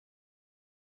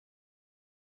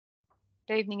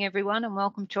Good evening, everyone, and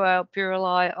welcome to our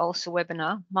Buruli Ulcer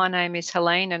webinar. My name is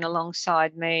Helene, and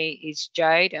alongside me is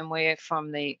Jade, and we're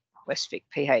from the Westvic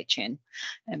PHN,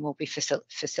 and we'll be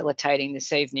facilitating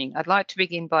this evening. I'd like to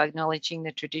begin by acknowledging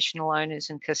the traditional owners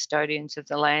and custodians of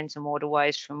the lands and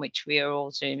waterways from which we are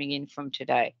all zooming in from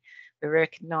today. We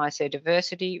recognise their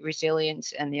diversity,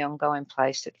 resilience, and the ongoing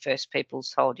place that First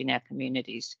Peoples hold in our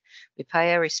communities. We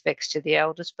pay our respects to the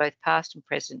elders, both past and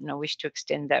present, and I wish to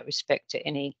extend that respect to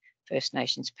any First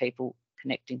Nations people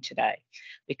connecting today.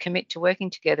 We commit to working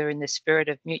together in the spirit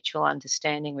of mutual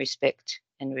understanding, respect,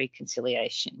 and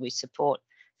reconciliation. We support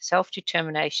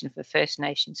self-determination for First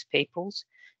Nations peoples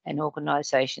and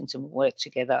organisations, and work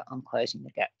together on closing the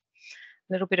gap.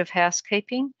 A little bit of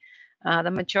housekeeping. The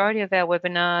majority of our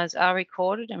webinars are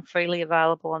recorded and freely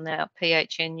available on our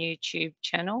PHN YouTube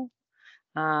channel.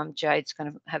 Jade's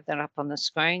going to have that up on the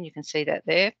screen. You can see that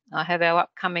there. I have our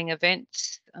upcoming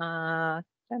events.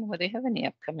 I don't know whether you have any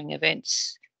upcoming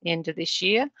events at the end of this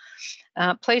year.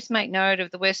 Please make note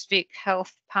of the Westvic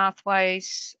Health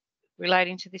Pathways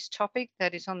relating to this topic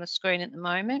that is on the screen at the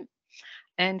moment.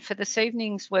 And for this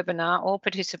evening's webinar, all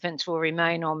participants will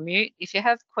remain on mute. If you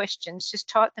have questions, just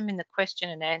type them in the question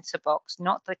and answer box,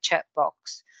 not the chat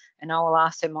box, and I will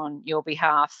ask them on your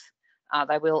behalf.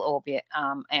 They will all be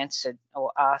answered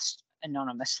or asked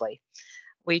anonymously.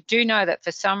 We do know that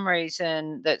for some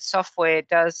reason that software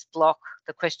does block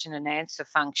the question and answer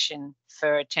function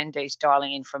for attendees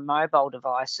dialing in from mobile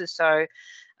devices. So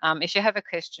if you have a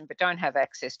question but don't have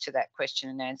access to that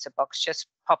question and answer box, just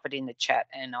pop it in the chat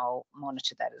and I'll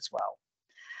monitor that as well.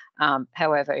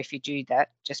 However, if you do that,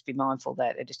 just be mindful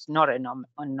that it is not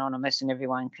anonymous and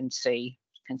everyone can see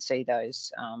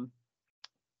those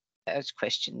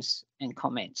questions and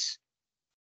comments.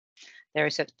 There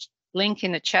is a link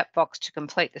in the chat box to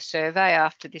complete the survey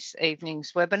after this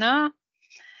evening's webinar.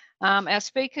 Our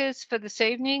speakers for this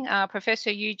evening are Professor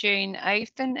Eugene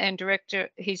Athan, and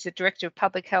he's the Director of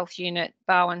Public Health Unit,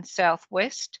 Barwon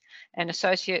Southwest, and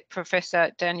Associate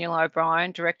Professor Daniel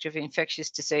O'Brien, Director of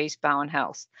Infectious Disease, Barwon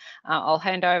Health. I'll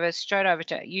hand straight over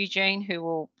to Eugene, who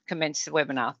will commence the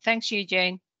webinar. Thanks,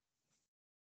 Eugene.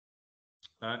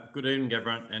 Good evening,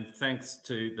 everyone, and thanks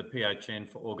to the PHN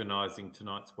for organising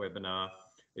tonight's webinar.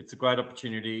 It's a great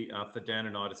opportunity for Dan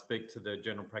and I to speak to the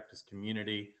general practice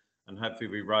community, and hopefully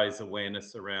we raise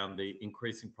awareness around the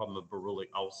increasing problem of Buruli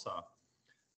ulcer.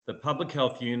 The public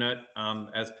health unit,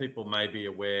 as people may be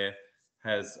aware,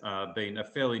 has been a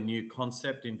fairly new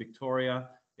concept in Victoria.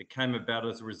 It came about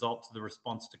as a result of the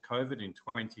response to COVID in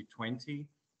 2020,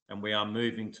 and we are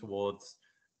moving towards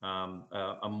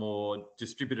a more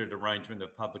distributed arrangement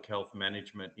of public health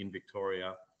management in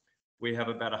Victoria. We have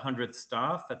about 100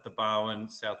 staff at the Barwon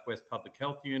Southwest Public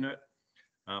Health Unit.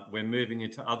 We're moving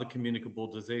into other communicable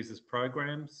diseases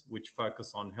programs, which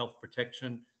focus on health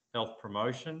protection, health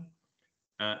promotion.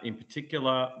 In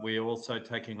particular, we're also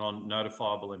taking on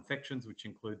notifiable infections, which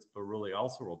includes Buruli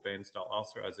ulcer or band-style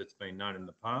ulcer, as it's been known in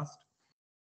the past.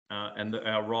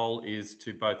 Our role is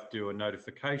to both do a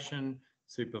notification,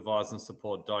 supervise and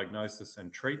support diagnosis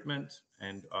and treatment.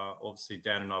 And obviously,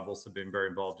 Dan and I have also been very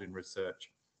involved in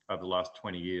research over the last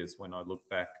 20 years when I look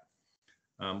back.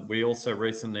 We also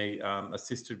recently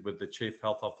assisted with the Chief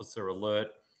Health Officer alert,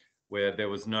 where there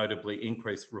was notably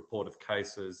increased report of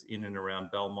cases in and around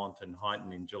Belmont and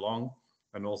Highton in Geelong,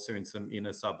 and also in some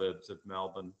inner suburbs of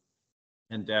Melbourne.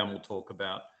 And Dan will talk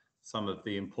about some of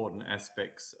the important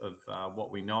aspects of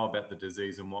what we know about the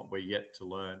disease and what we're yet to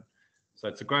learn. So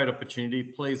it's a great opportunity.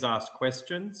 Please ask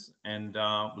questions, and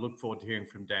look forward to hearing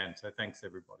from Dan. So thanks,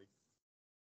 everybody.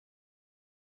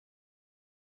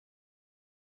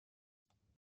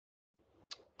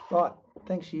 Right,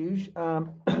 thanks, Hugh.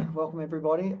 Welcome,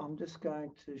 everybody. I'm just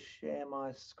going to share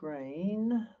my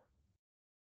screen.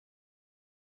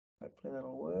 Hopefully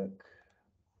that'll work.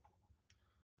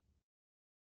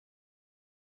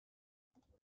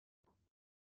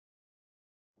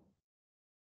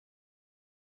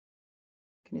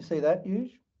 Can you see that, Hugh?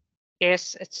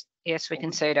 Yes, we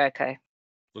can see it okay.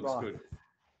 Looks good.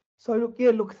 So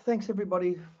look, thanks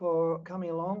everybody for coming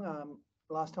along.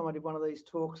 Last time I did one of these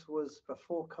talks was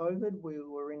before COVID. We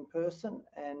were in person,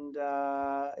 and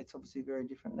it's obviously very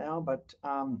different now, but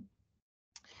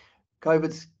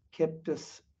COVID's kept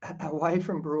us away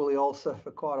from Buruli ulcer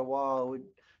for quite a while. We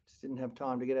just didn't have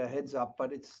time to get our heads up,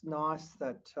 but it's nice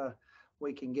that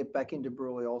we can get back into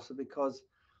Buruli ulcer, because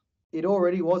it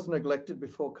already was neglected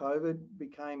before COVID,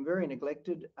 became very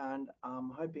neglected, and I'm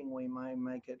hoping we may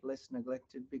make it less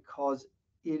neglected, because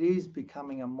it is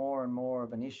becoming a more and more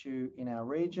of an issue in our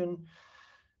region.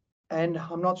 And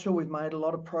I'm not sure we've made a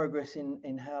lot of progress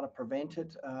in how to prevent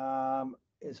it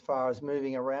as far as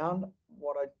moving around.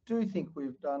 what I do think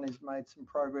we've done is made some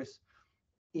progress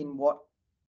in what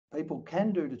people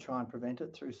can do to try and prevent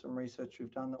it through some research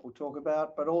we've done that we'll talk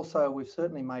about, but also we've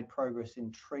certainly made progress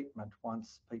in treatment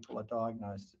once people are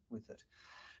diagnosed with it.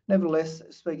 Nevertheless,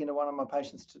 speaking to one of my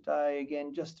patients today,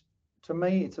 again, just to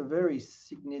me, it's a very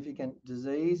significant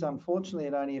disease. Unfortunately,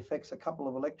 it only affects a couple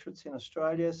of electorates in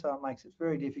Australia, so it makes it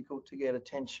very difficult to get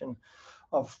attention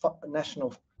of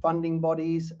national funding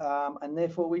bodies, and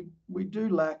therefore we do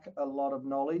lack a lot of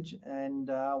knowledge,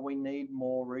 and we need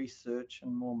more research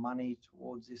and more money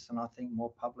towards this, and I think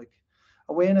more public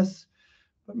awareness.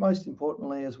 But most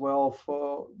importantly as well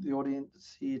for the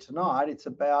audience here tonight, it's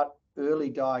about early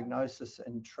diagnosis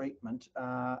and treatment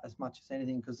as much as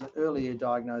anything, because the earlier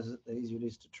diagnosis, the easier it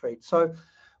is to treat. So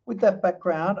with that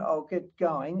background, I'll get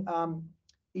going.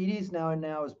 It is known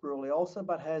now as Buruli ulcer,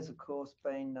 but has of course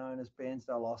been known as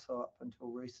Bairnsdale ulcer up until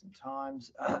recent times,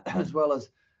 as well as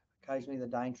occasionally the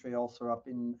Daintree ulcer up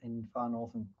in far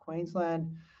northern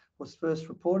Queensland. Was first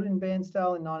reported in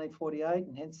Bairnsdale in 1948,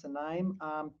 and hence the name.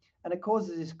 And it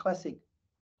causes this classic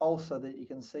ulcer that you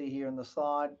can see here in the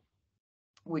slide,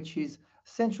 which is a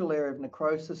central area of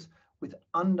necrosis with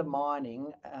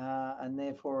undermining and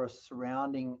therefore a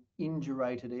surrounding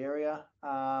indurated area.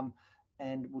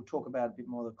 And we'll talk about a bit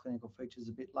more of the clinical features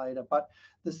a bit later. But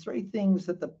there's three things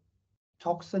that the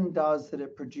toxin does that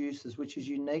it produces, which is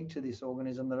unique to this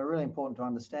organism, that are really important to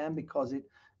understand, because it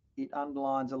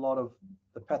underlines a lot of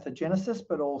the pathogenesis,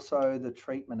 but also the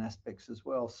treatment aspects as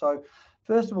well. So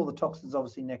first of all, the toxin is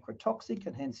obviously necrotoxic,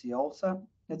 and hence the ulcer.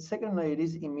 And secondly, it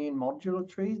is immune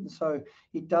modulatory, and so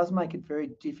it does make it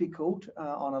very difficult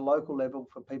on a local level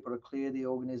for people to clear the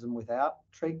organism without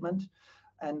treatment.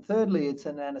 And thirdly, it's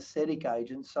an anaesthetic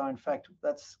agent. So in fact,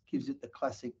 that gives it the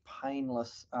classic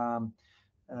painless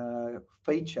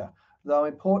feature. Though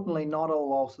importantly, not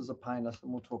all ulcers are painless,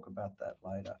 and we'll talk about that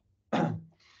later.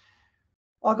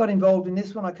 I got involved in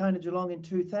this when I came to Geelong in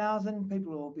 2000.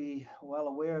 People will be well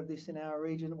aware of this in our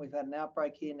region. We've had an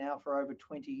outbreak here now for over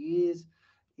 20 years.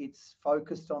 It's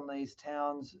focused on these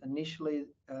towns initially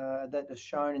that are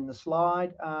shown in the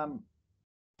slide.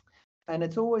 And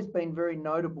it's always been very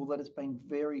notable that it's been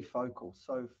very focal,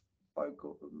 so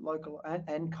focal, local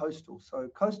and coastal. So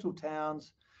coastal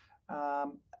towns,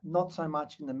 not so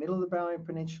much in the middle of the Barwon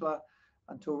Peninsula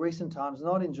until recent times,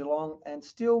 not in Geelong, and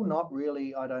still not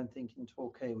really, I don't think, in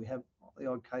Torquay. We have the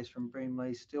odd case from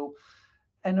Breamley still.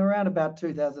 And around about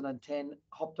 2010,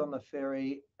 hopped on the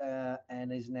ferry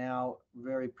and is now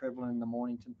very prevalent in the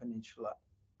Mornington Peninsula.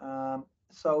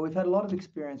 So we've had a lot of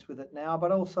experience with it now,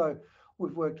 but also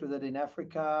we've worked with it in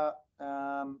Africa,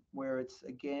 where it's,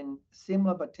 again,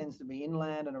 similar, but tends to be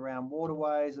inland and around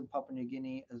waterways, and Papua New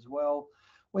Guinea as well,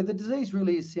 where the disease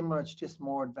really is similar. It's just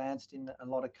more advanced in a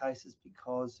lot of cases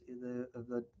because of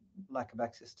the lack of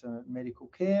access to medical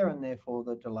care, and therefore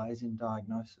the delays in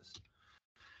diagnosis.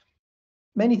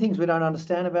 Many things we don't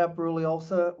understand about Buruli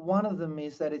ulcer. One of them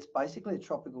is that it's basically a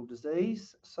tropical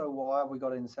disease. So why have we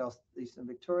got it in southeastern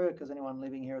Victoria? Because anyone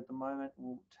living here at the moment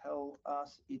will tell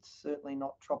us it's certainly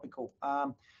not tropical.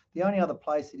 The only other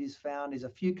place it is found is a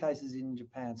few cases in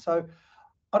Japan. So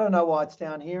I don't know why it's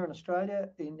down here in Australia,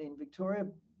 in Victoria,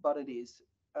 but it is.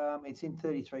 It's in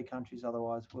 33 countries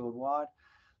otherwise worldwide.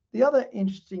 The other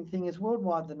interesting thing is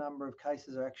worldwide the number of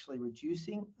cases are actually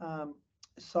reducing.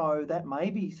 So that may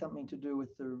be something to do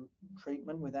with the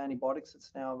treatment with antibiotics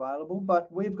that's now available, but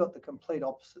we've got the complete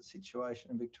opposite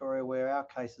situation in Victoria, where our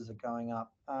cases are going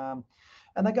up. And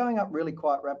they're going up really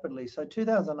quite rapidly. So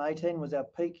 2018 was our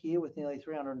peak year with nearly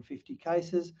 350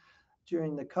 cases.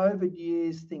 During the COVID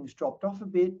years, things dropped off a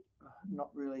bit, not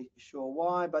really sure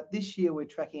why, but this year we're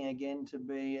tracking again to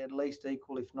be at least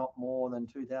equal, if not more than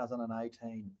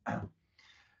 2018.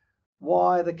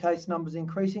 Why are the case numbers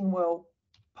increasing? Well,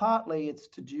 partly it's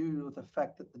to do with the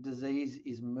fact that the disease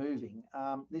is moving.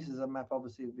 This is a map,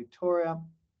 obviously, of Victoria.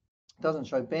 It doesn't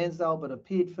show Bairnsdale, but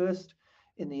appeared first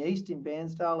in the east in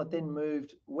Bairnsdale. It then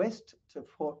moved west to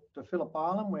Phillip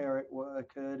Island, where it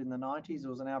occurred in the 90s.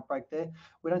 There was an outbreak there.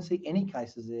 We don't see any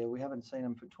cases there. We haven't seen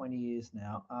them for 20 years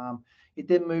now. It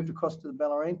then moved across to the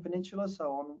Bellarine Peninsula,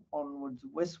 so onwards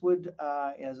westward,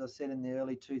 as I said, in the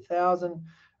early 2000s.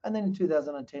 And then in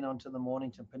 2010 onto the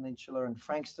Mornington Peninsula and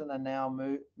Frankston, and now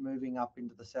moving up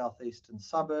into the southeastern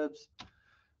suburbs.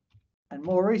 And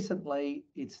more recently,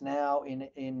 it's now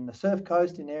in the Surf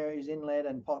Coast, in areas inland,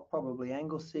 and probably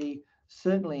Anglesea,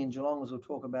 certainly in Geelong, as we'll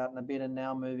talk about in a bit, and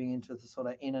now moving into the sort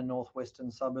of inner northwestern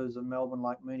suburbs of Melbourne,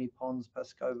 like Moonee Ponds,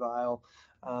 Pascoe Vale,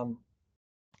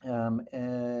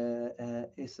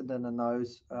 Essendon, and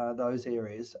those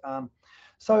areas.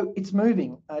 So it's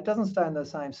moving. It doesn't stay in the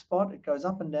same spot. It goes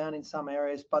up and down in some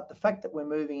areas, but the fact that we're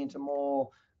moving into more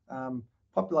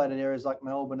populated areas like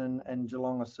Melbourne and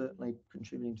Geelong are certainly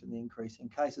contributing to the increase in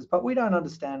cases, but we don't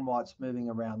understand why it's moving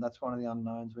around. That's one of the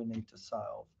unknowns we need to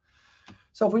solve.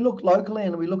 So if we look locally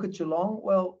and we look at Geelong,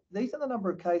 well, these are the number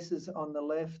of cases on the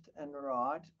left and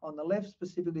right. On the left,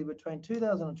 specifically between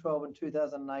 2012 and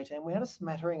 2018, we had a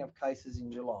smattering of cases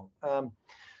in Geelong.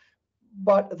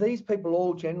 But these people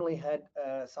all generally had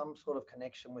some sort of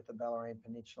connection with the Barwon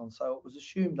Peninsula, and so it was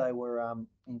assumed they were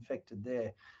infected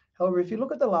there. However, if you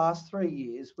look at the last 3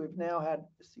 years, we've now had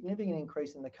a significant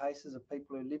increase in the cases of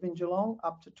people who live in Geelong,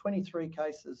 up to 23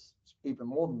 cases, even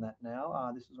more than that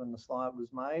now. This is when the slide was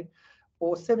made,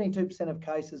 or 72% of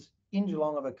cases in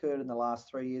Geelong have occurred in the last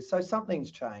 3 years. So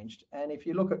something's changed. And if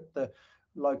you look at the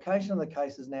location of the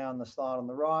cases now on the slide on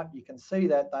the right, you can see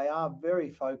that they are very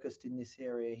focused in this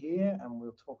area here, and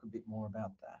we'll talk a bit more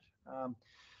about that.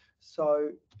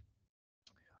 So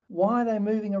why are they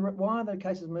moving? Why are the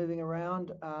cases moving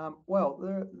around?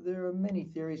 Well, there are many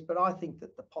theories, but I think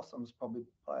that the possums probably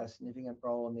play a significant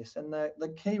role in this. And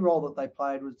the key role that they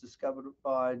played was discovered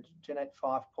by Jeanette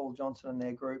Fife, Paul Johnson and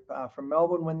their group from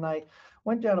Melbourne when they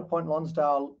went down to Point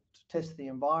Lonsdale to test the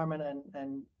environment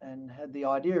and had the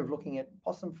idea of looking at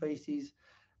possum feces,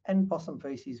 and possum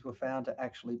feces were found to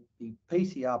actually be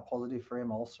PCR positive for M.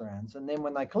 ulcerans. And then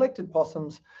when they collected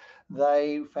possums,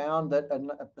 they found that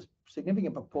a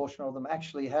significant proportion of them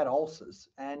actually had ulcers,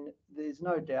 and there's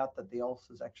no doubt that the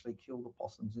ulcers actually killed the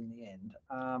possums in the end.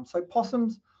 So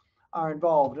possums are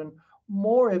involved, and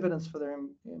more evidence for their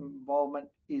involvement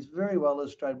is very well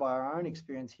illustrated by our own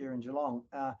experience here in Geelong.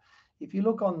 If you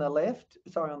look on the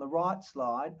right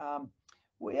slide,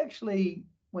 we actually,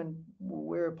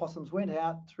 where possums went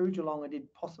out through Geelong and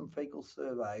did possum fecal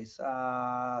surveys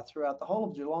throughout the whole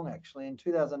of Geelong, actually, in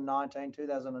 2019,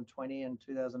 2020 and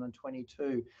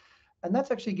 2022. And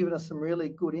that's actually given us some really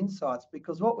good insights,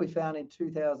 because what we found in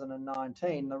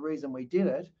 2019, the reason we did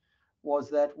it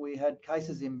was that we had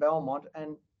cases in Belmont,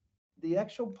 and the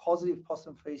actual positive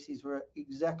possum feces were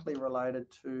exactly related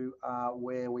to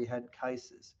where we had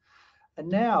cases. And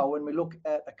now when we look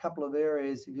at a couple of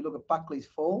areas, if you look at Buckley's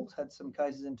Falls, had some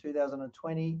cases in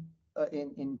 2020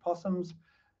 in possums.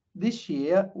 This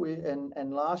year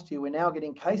and last year, we're now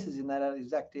getting cases in that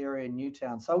exact area in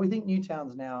Newtown. So we think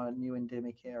Newtown's now a new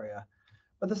endemic area.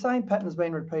 But the same pattern's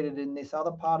been repeated in this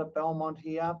other part of Belmont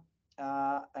here.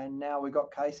 And now we've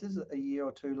got cases a year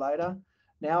or two later.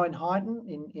 Now in Highton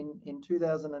in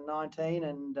 2019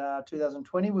 and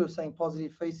 2020, we were seeing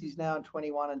positive feces. Now in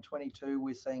 21 and 22,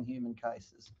 we're seeing human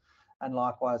cases, and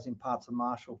likewise in parts of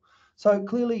Marshall. So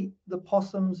clearly the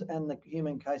possums and the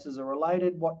human cases are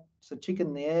related. What's the chicken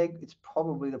and the egg? It's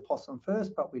probably the possum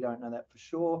first, but we don't know that for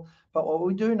sure. But what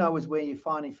we do know is where you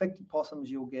find infected possums,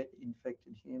 you'll get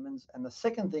infected humans. And the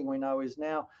second thing we know is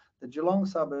now the Geelong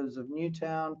suburbs of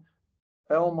Newtown,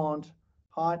 Belmont,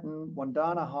 Highton,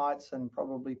 Wandana Heights and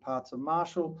probably parts of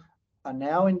Marshall are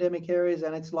now endemic areas,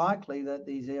 and it's likely that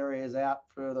these areas out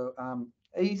further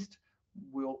east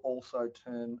will also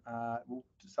will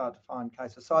start to find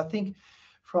cases. So I think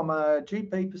from a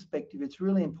GP perspective, it's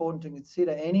really important to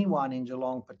consider anyone in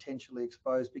Geelong potentially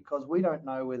exposed, because we don't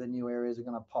know where the new areas are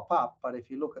going to pop up. But if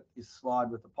you look at this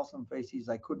slide with the possum feces,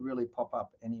 they could really pop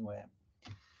up anywhere.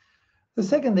 The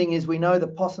second thing is we know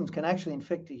that possums can actually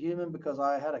infect a human, because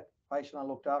I had a patient I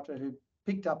looked after who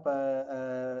picked up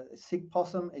a sick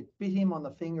possum. It bit him on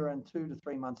the finger, and 2 to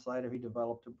 3 months later he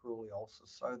developed a Buruli ulcer.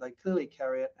 So they clearly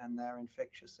carry it, and they're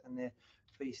infectious, and their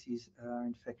feces are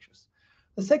infectious.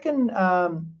 The second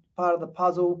part of the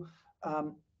puzzle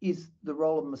is the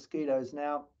role of mosquitoes.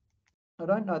 Now, I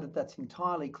don't know that that's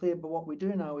entirely clear, but what we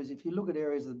do know is if you look at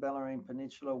areas of the Barwon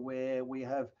Peninsula where we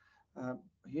have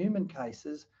human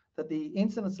cases, that the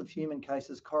incidence of human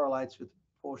cases correlates with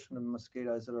portion of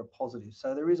mosquitoes that are positive.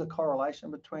 So there is a correlation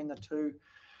between the two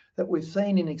that we've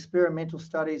seen in experimental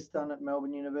studies done at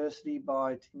Melbourne University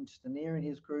by Tim Stanier and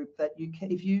his group, that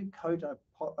if you coat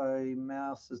a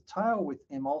mouse's tail with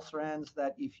M. ulcerans,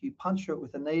 that if you puncture it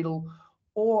with a needle,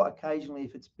 or occasionally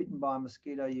if it's bitten by a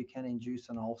mosquito, you can induce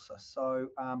an ulcer. So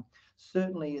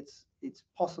certainly it's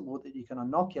possible that you can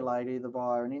inoculate either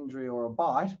via an injury or a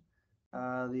bite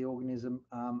the organism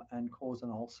and cause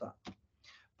an ulcer.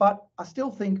 But I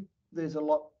still think there's a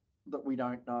lot that we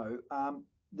don't know.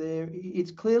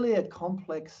 It's clearly a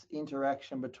complex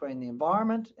interaction between the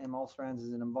environment, M. ulcerans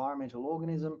is an environmental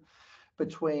organism,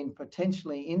 between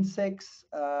potentially insects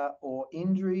or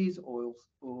injuries or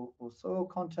soil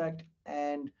contact,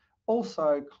 and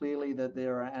also clearly that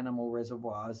there are animal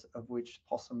reservoirs, of which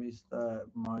possum is the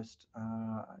most,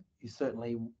 is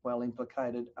certainly well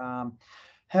implicated.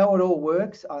 How it all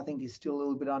works, I think, is still a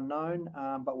little bit unknown,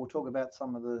 but we'll talk about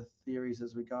some of the theories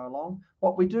as we go along.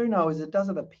 What we do know is it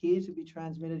doesn't appear to be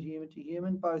transmitted human to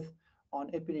human, both on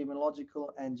epidemiological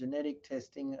and genetic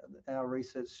testing. Our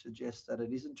research suggests that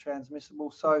it isn't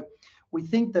transmissible. So we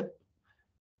think that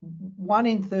 1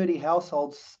 in 30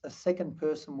 households, a second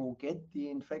person will get the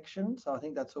infection. So I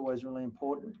think that's always really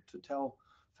important to tell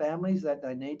families that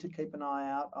they need to keep an eye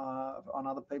out on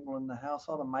other people in the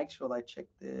household and make sure they check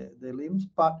their limbs,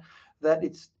 but that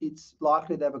it's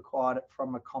likely they've acquired it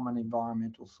from a common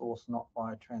environmental source, not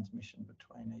by a transmission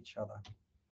between each other.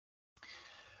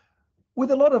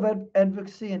 With a lot of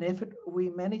advocacy and effort, we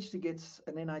managed to get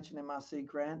an NHMRC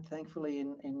grant, thankfully,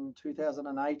 in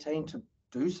 2018 to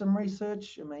do some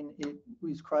research. I mean, it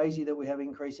was crazy that we have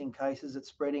increasing cases, it's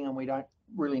spreading, and we don't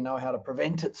really know how to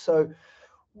prevent it. So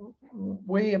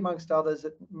we, amongst others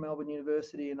at Melbourne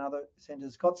University and other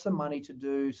centres, got some money to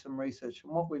do some research.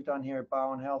 And what we've done here at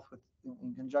Barwon Health,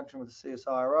 in conjunction with the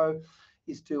CSIRO,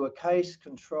 is do a case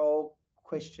control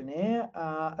questionnaire,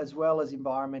 as well as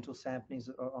environmental samplings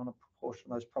on a proportion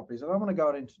of those properties. I don't want to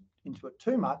go into it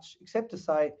too much, except to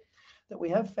say that we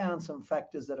have found some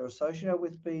factors that are associated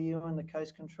with BU in the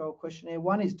case control questionnaire.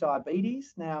 One is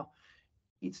diabetes. Now,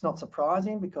 it's not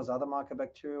surprising because other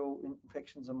mycobacterial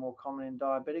infections are more common in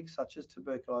diabetics, such as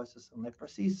tuberculosis and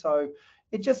leprosy. So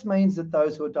it just means that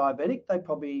those who are diabetic, they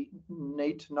probably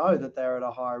need to know that they're at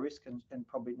a higher risk and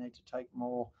probably need to take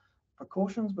more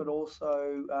precautions, but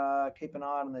also keep an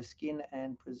eye on their skin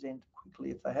and present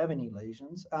quickly if they have any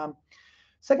lesions.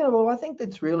 Second of all, I think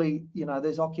that's really,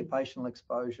 there's occupational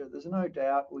exposure. There's no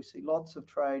doubt we see lots of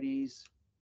tradies,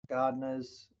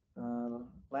 gardeners,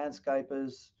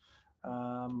 landscapers,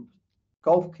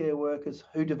 golf care workers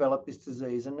who develop this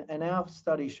disease. And our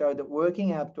study showed that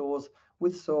working outdoors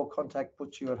with soil contact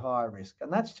puts you at higher risk.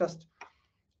 And that's just,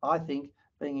 I think,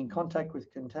 being in contact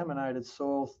with contaminated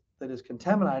soil that is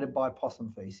contaminated by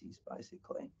possum feces,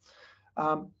 basically.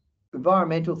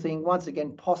 Environmental thing, once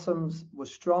again, possums were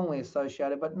strongly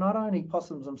associated, but not only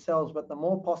possums themselves, but the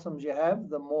more possums you have,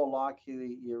 the more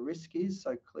likely your risk is.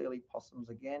 So clearly possums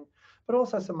again, but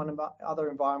also some other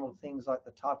environmental things like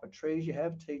the type of trees you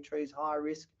have. Tea trees, high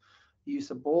risk. The use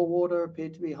of bore water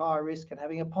appeared to be high risk, and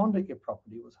having a pond at your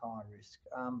property was high risk.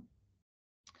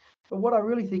 But what I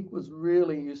really think was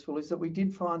really useful is that we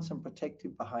did find some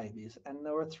protective behaviours, and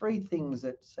there were 3 things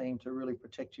that seemed to really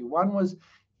protect you. One was,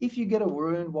 if you get a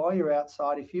wound while you're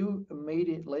outside, if you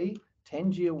immediately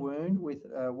tend to your wound with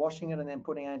washing it and then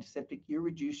putting antiseptic, you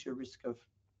reduce your risk of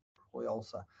Buruli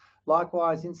ulcer.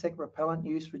 Likewise, insect repellent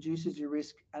use reduces your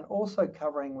risk, and also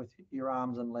covering with your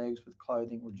arms and legs with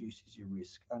clothing reduces your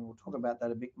risk. And we'll talk about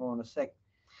that a bit more in a sec.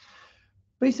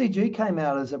 BCG came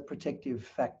out as a protective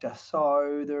factor.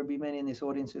 So there will be many in this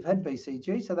audience who've had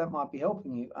BCG, so that might be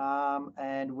helping you.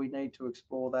 And we need to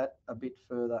explore that a bit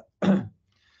further.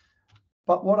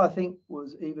 But what I think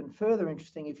was even further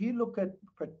interesting, if you look at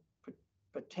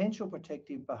potential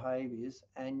protective behaviours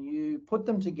and you put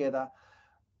them together,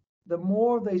 the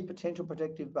more of these potential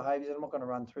protective behaviours, and I'm not going to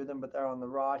run through them, but they're on the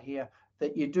right here,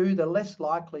 that you do, the less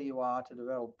likely you are to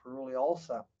develop Buruli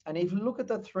ulcer. And if you look at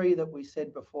the 3 that we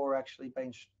said before actually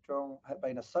have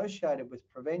been associated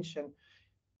with prevention,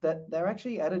 that they're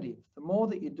actually additive. The more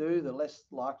that you do, the less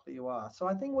likely you are. So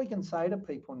I think we can say to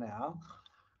people now,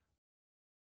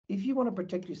 if you want to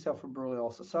protect yourself from Buruli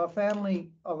ulcer, so a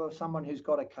family of someone who's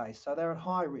got a case, so they're at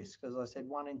high risk, as I said,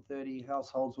 1 in 30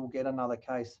 households will get another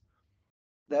case,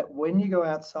 that when you go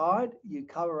outside, you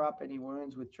cover up any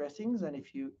wounds with dressings, and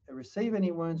if you receive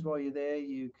any wounds while you're there,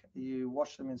 you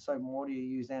wash them in soap and water, you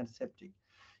use antiseptic.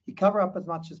 You cover up as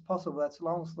much as possible. That's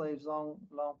long sleeves, long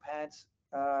pants,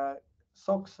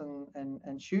 socks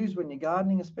and shoes when you're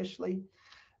gardening especially,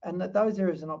 and that those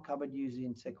areas are not covered, use the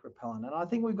insect repellent. And I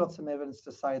think we've got some evidence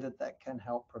to say that that can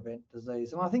help prevent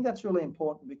disease. And I think that's really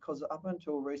important because up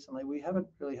until recently, we haven't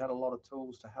really had a lot of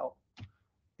tools to help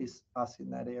us in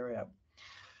that area.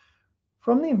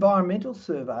 From the environmental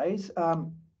surveys,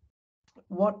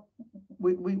 what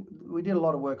we did a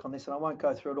lot of work on this, and I won't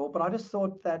go through it all, but I just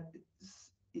thought that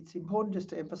it's important just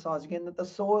to emphasise again that the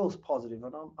soil's positive,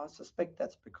 and I suspect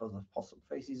that's because of possum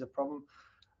feces a problem.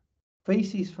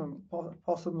 Feces from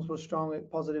possums were strongly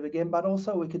positive again, but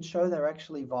also we could show they're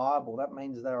actually viable. That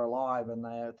means they're alive and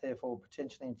they are therefore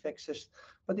potentially infectious.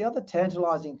 But the other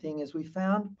tantalising thing is we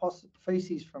found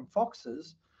feces from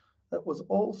foxes that was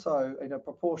also in a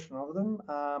proportion of them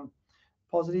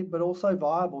positive, but also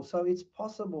viable. So it's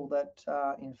possible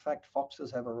that, in fact,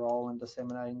 foxes have a role in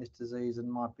disseminating this disease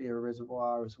and might be a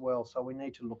reservoir as well. So we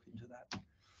need to look into that.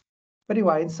 But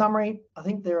anyway, in summary, I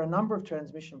think there are a number of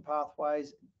transmission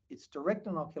pathways. It's direct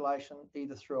inoculation,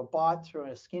 either through a bite, through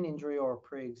a skin injury, or a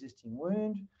pre-existing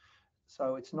wound.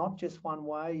 So it's not just one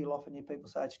way. You'll often hear people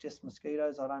say it's just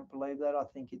mosquitoes. I don't believe that. I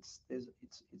think it's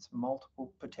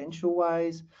multiple potential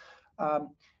ways.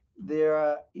 There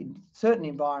are certain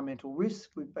environmental risks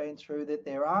we've been through, that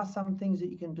there are some things that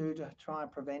you can do to try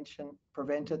and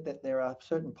prevent it, that there are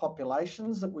certain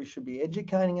populations that we should be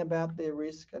educating about their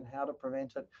risk and how to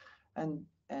prevent it, and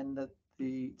that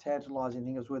the tantalising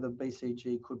thing is whether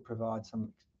BCG could provide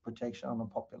some protection on a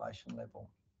population level.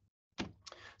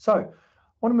 So I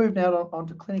want to move now on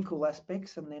to clinical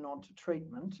aspects and then on to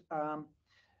treatment.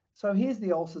 So here's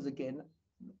the ulcers again.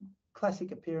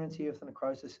 Classic appearance here with the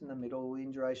necrosis in the middle, the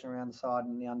induration around the side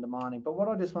and the undermining. But what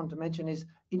I just wanted to mention is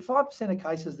in 5% of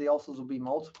cases, the ulcers will be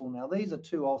multiple. Now, these are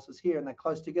two ulcers here and they're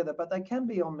close together, but they can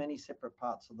be on many separate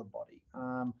parts of the body.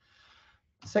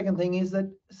 The second thing is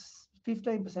that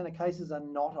 15% of cases are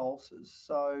not ulcers.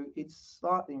 So it's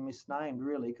slightly misnamed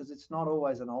really, because it's not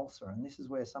always an ulcer. And this is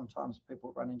where sometimes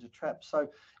people run into traps. So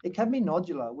it can be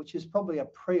nodular, which is probably a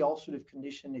pre-ulcerative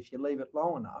condition if you leave it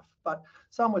long enough, but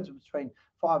somewhere between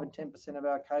 5 and 10% of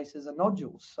our cases are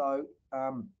nodules. So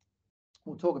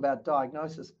we'll talk about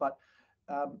diagnosis, but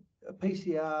a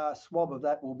PCR swab of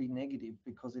that will be negative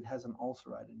because it hasn't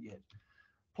ulcerated yet.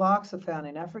 Plaques are found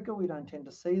in Africa. We don't tend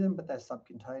to see them, but they're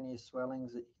subcutaneous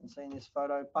swellings that you can see in this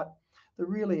photo. But the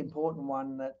really important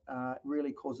one that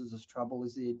really causes us trouble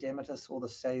is the edematous or the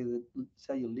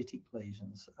cellulitic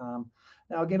lesions.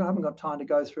 Now, again, I haven't got time to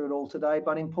go through it all today,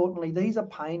 but importantly, these are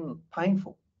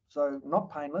painful. So not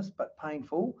painless, but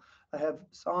painful. They have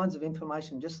signs of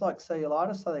inflammation, just like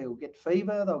cellulitis. So they'll get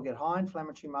fever, they'll get high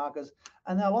inflammatory markers,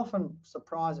 and they'll often,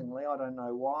 surprisingly, I don't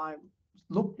know why,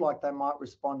 look like they might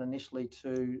respond initially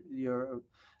to your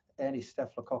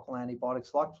anti-staphylococcal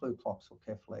antibiotics like Fluclox or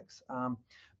Keflex,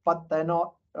 but they're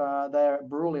not. They're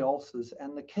Buruli ulcers,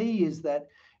 and the key is that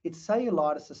it's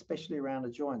cellulitis, especially around the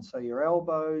joints. So your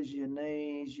elbows, your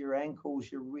knees, your ankles,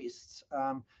 your wrists.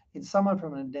 In someone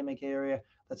from an endemic area,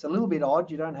 that's a little bit odd.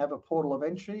 You don't have a portal of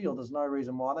entry, or there's no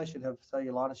reason why they should have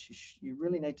cellulitis. You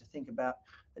really need to think about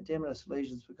edematous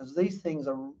lesions, because these things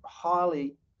are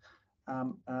highly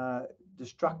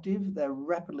destructive. They're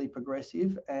rapidly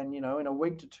progressive, and in a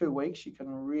week to 2 weeks you can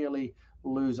really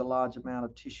lose a large amount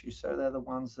of tissue. So they're the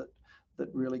ones that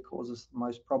really cause us the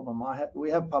most problem. We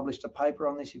have published a paper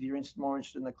on this if you're more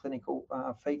interested in the clinical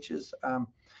features that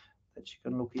you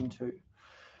can look into.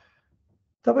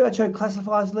 WHO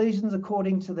classifies lesions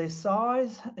according to their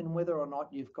size and whether or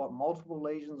not you've got multiple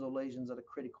lesions or lesions at a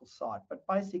critical site. But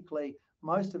basically,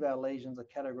 most of our lesions are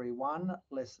category 1,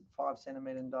 less than 5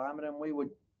 centimetre in diameter, and we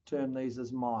would term these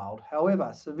as mild.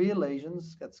 However, severe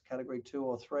lesions, that's category 2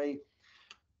 or 3,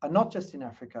 are not just in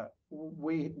Africa.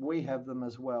 We have them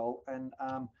as well, and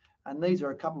these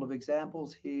are a couple of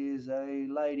examples. Here's a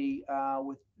lady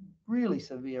with really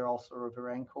severe ulcer of her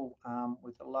ankle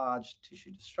with a large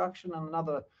tissue destruction, and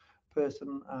another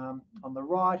person on the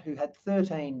right who had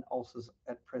 13 ulcers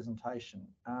at presentation.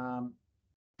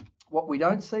 What we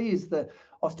don't see is the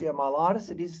osteomyelitis.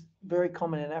 It is very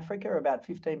common in Africa, about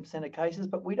 15% of cases,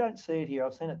 but we don't see it here.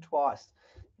 I've seen it twice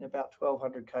in about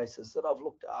 1,200 cases that I've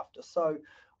looked after. So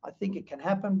I think it can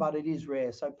happen, but it is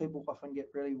rare. So people often get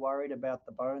really worried about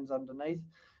the bones underneath.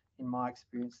 In my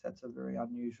experience, that's a very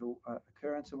unusual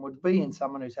occurrence, and would be in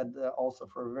someone who's had the ulcer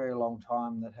for a very long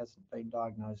time that hasn't been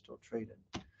diagnosed or treated.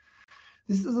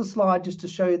 This is a slide just to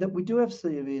show you that we do have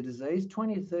severe disease.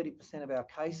 20 to 30% of our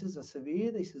cases are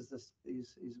severe. This is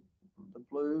the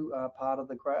blue part of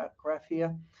the graph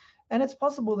here. And it's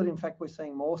possible that, in fact, we're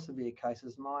seeing more severe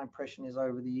cases. My impression is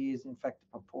over the years, in fact, the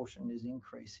proportion is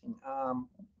increasing.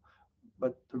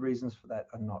 But the reasons for that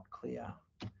are not clear.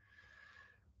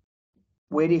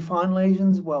 Where do you find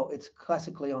lesions? Well, it's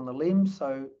classically on the limbs.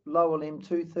 So lower limb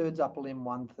 2/3, upper limb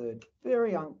 1/3.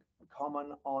 Very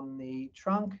uncommon on the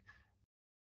trunk,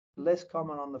 less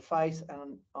common on the face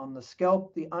and on the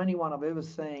scalp. The only one I've ever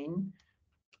seen,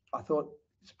 I thought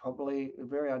it's probably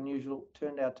very unusual,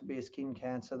 turned out to be a skin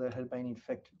cancer that had been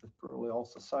infected with Buruli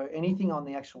ulcer. So anything on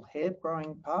the actual hair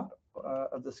growing part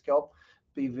of the scalp,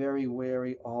 be very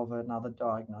wary of another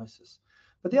diagnosis.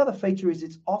 But the other feature is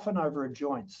it's often over a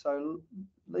joint. So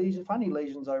funny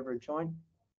lesions over a joint,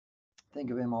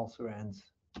 think of M.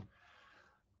 ulcerans.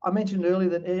 I mentioned earlier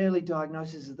that early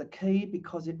diagnosis is the key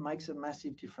because it makes a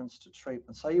massive difference to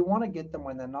treatment. So you want to get them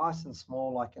when they're nice and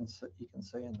small, like you can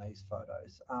see in these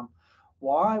photos.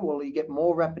 Why? Well, you get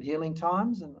more rapid healing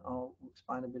times, and I'll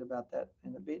explain a bit about that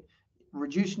in a bit.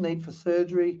 Reduced need for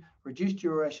surgery, reduced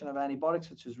duration of antibiotics,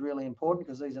 which is really important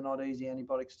because these are not easy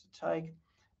antibiotics to take.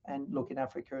 And look, in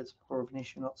Africa, it's more of an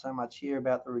issue, not so much here,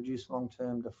 about the reduced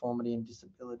long-term deformity and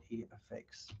disability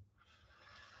effects.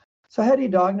 So how do you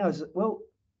diagnose it? Well,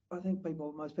 I think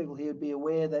most people here would be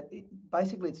aware that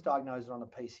basically it's diagnosed on a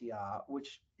PCR,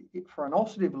 which for an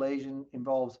ulcerative lesion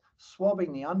involves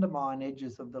swabbing the undermined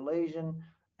edges of the lesion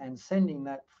and sending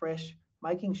that fresh,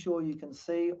 making sure you can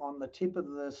see on the tip of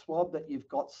the swab that you've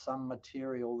got some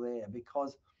material there,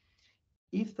 because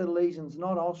if the lesion's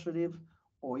not ulcerative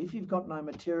or if you've got no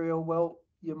material, well,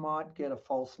 you might get a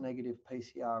false negative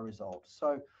PCR result.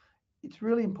 So it's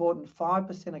really important.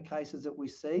 5% of cases that we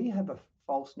see have a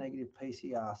false negative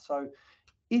PCR. So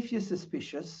if you're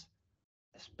suspicious,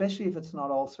 especially if it's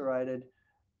not ulcerated,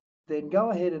 then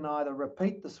go ahead and either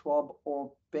repeat the swab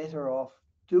or, better off,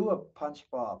 do a punch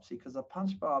biopsy, because the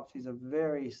punch biopsies are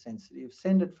very sensitive.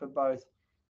 Send it for both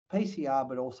PCR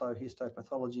but also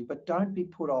histopathology, but don't be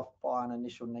put off by an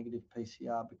initial negative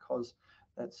PCR, because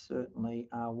that's certainly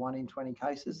 1 in 20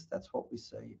 cases. That's what we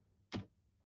see.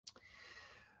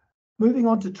 Moving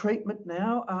on to treatment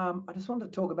now, I just want to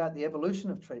talk about the evolution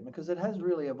of treatment, because it has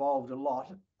really evolved a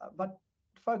lot, but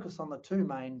focus on the two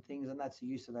main things, and that's the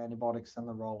use of antibiotics and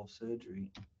the role of surgery.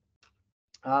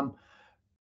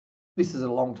 This is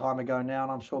a long time ago now,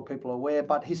 and I'm sure people are aware,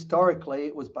 but historically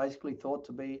it was basically thought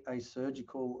to be a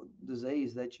surgical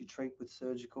disease that you treat with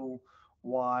surgical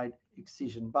wide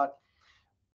excision. But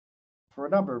for a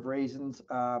number of reasons,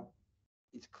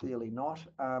 it's clearly not.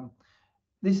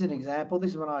 This is an example.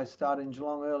 This is when I started in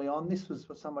Geelong early on. This was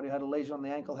for somebody who had a lesion on the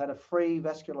ankle, had a free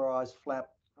vascularized flap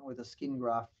with a skin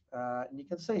graft. And you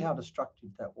can see how destructive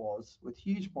that was, with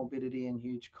huge morbidity and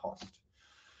huge cost.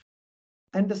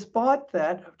 And despite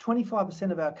that,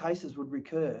 25% of our cases would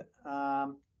recur.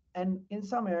 And in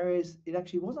some areas, it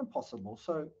actually wasn't possible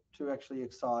to actually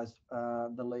excise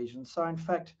the lesion. So in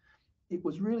fact, it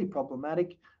was really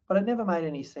problematic, but it never made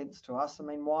any sense to us. I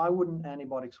mean, why wouldn't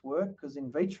antibiotics work? Because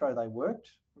in vitro they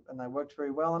worked, and they worked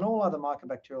very well, and all other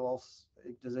mycobacterial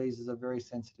diseases are very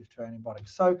sensitive to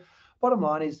antibiotics. So bottom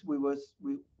line is we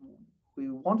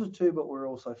wanted to, but we were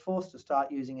also forced to start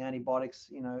using antibiotics,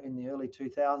 in the early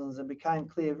 2000s, and became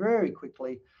clear very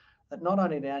quickly that not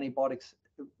only the antibiotics,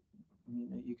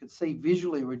 you could see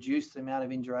visually reduce the amount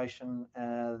of induration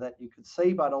that you could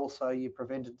see, but also you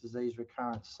prevented disease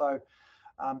recurrence. So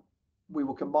we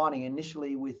were combining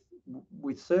initially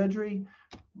with surgery,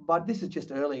 but this is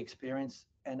just early experience,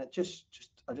 and I just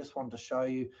wanted to show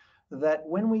you that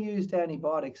when we used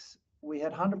antibiotics, we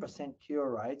had 100% cure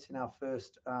rates in our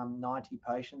first 90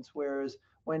 patients, whereas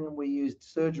when we used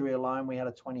surgery alone, we had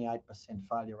a 28%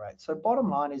 failure rate. So bottom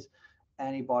line is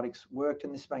antibiotics worked,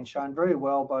 and this has been shown very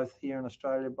well both here in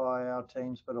Australia by our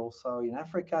teams, but also in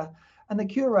Africa. And the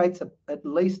cure rates are at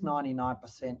least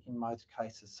 99% in most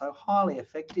cases, so highly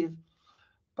effective.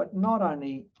 But not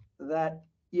only that,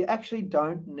 you actually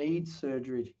don't need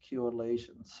surgery to cure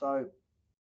lesions. So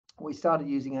we started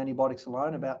using antibiotics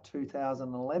alone about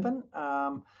 2011,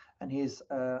 and here's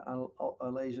a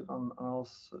lesion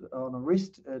on a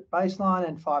wrist at baseline,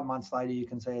 and 5 months later you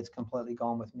can see it's completely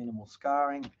gone with minimal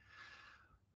scarring.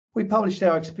 We published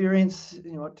our experience,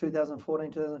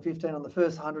 2014, 2015 on the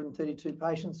first 132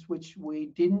 patients, which we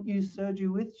didn't use surgery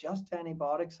with, just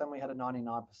antibiotics, and we had a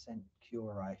 99%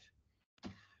 cure rate,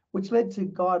 which led to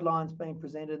guidelines being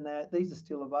presented. And these are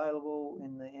still available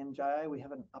in the MJA. We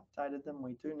haven't updated them.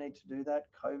 We do need to do that.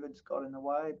 COVID's got in the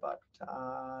way, but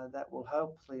that will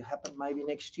hopefully happen maybe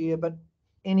next year. But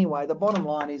anyway, the bottom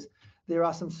line is there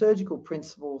are some surgical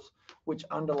principles which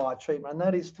underlie treatment. And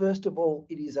that is, first of all,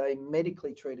 it is a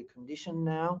medically treated condition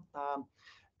now.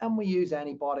 And we use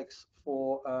antibiotics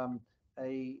for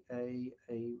a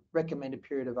recommended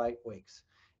period of 8 weeks.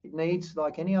 It needs,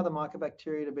 like any other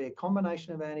mycobacteria, to be a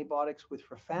combination of antibiotics with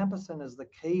rifampicin as the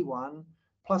key one,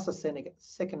 plus a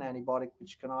second antibiotic,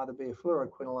 which can either be a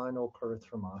fluoroquinolone or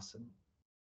clarithromycin.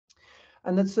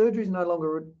 And that surgery is no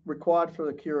longer required for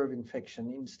the cure of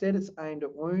infection. Instead, it's aimed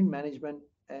at wound management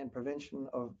and prevention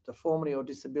of deformity or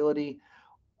disability.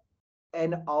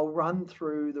 And I'll run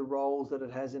through the roles that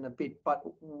it has in a bit. But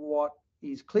what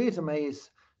is clear to me is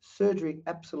surgery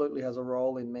absolutely has a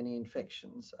role in many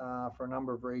infections for a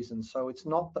number of reasons. So it's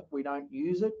not that we don't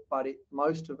use it, but the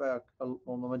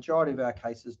majority of our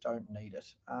cases don't need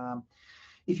it.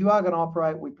 If you are going to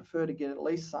operate, we prefer to get at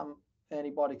least some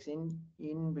antibiotics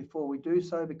in before we do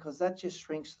so, because that just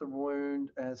shrinks the wound,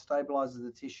 stabilizes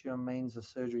the tissue, and means the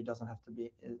surgery doesn't have to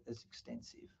be as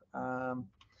extensive.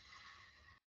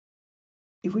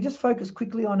 If we just focus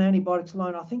quickly on antibiotics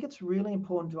alone, I think it's really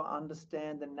important to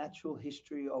understand the natural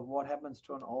history of what happens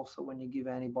to an ulcer when you give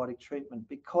antibiotic treatment,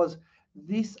 because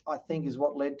this, I think, is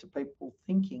what led to people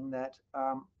thinking that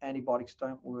antibiotics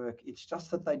don't work. It's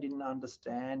just that they didn't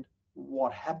understand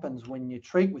what happens when you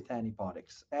treat with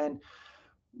antibiotics. And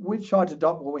we've tried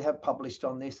to we have published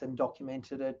on this and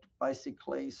documented it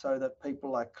basically so that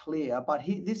people are clear. But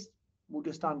this will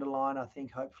just underline, I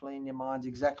think, hopefully in your minds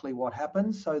exactly what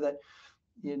happens, so that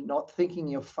you're not thinking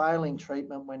you're failing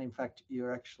treatment when in fact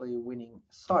you're actually winning.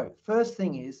 So first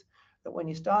thing is that when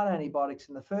you start antibiotics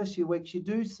in the first few weeks, you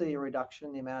do see a reduction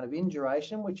in the amount of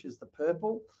induration, which is the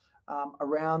purple,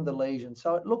 around the lesion.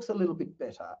 So it looks a little bit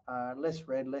better, less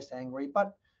red, less angry,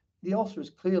 but the ulcer is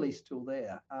clearly still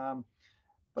there.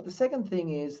 But the second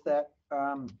thing is that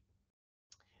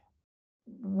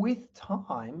with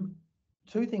time,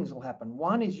 two things will happen.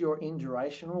 One is your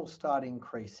induration will start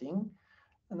increasing.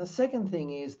 And the second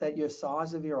thing is that your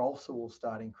size of your ulcer will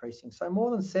start increasing. So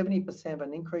more than 70% of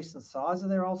an increase in size of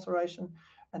their ulceration,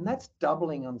 and that's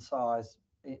doubling on size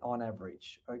on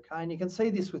average, okay? And you can see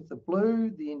this with the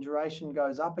blue, the induration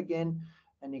goes up again,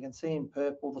 and you can see in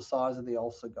purple, the size of the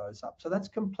ulcer goes up. So that's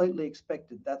completely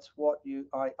expected. That's what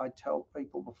I tell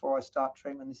people before I start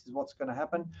treatment, this is what's going to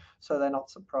happen, so they're not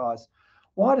surprised.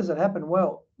 Why does it happen?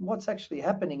 Well, what's actually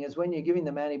happening is when you're giving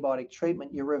them antibiotic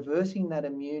treatment, you're reversing that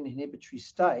immune inhibitory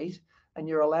state and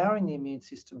you're allowing the immune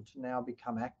system to now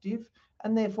become active,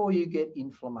 and therefore you get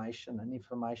inflammation, and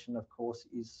inflammation, of course,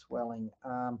 is swelling.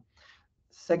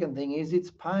 Second thing is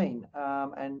it's pain,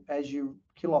 and as you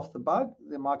kill off the bug,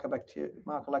 the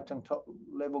mycolactin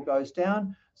level goes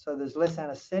down, so there's less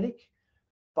anesthetic,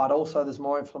 but also there's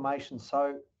more inflammation,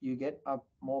 so you get a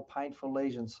more painful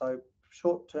lesion. So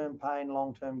short-term pain,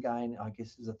 long-term gain, I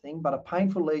guess, is a thing, but a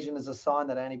painful lesion is a sign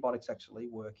that antibiotics actually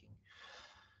working.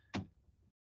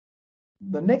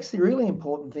 The next really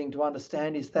important thing to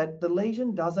understand is that the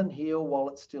lesion doesn't heal while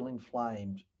it's still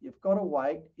inflamed. You've got to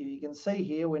wait. You can see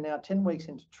here, we're now 10 weeks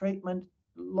into treatment,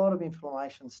 a lot of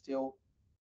inflammation still,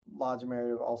 large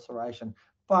area of ulceration.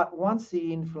 But once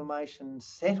the inflammation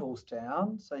settles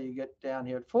down, so you get down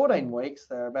here at 14 weeks,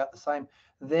 they're about the same,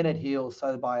 then it heals.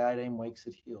 So by 18 weeks,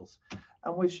 it heals.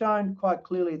 And we've shown quite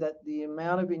clearly that the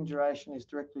amount of induration is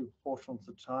directly proportional to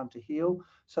the time to heal.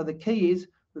 So the key is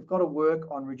we've got to work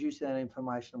on reducing that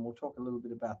inflammation, and we'll talk a little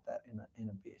bit about that in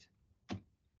a bit.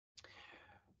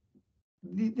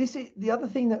 The other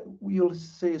thing that you'll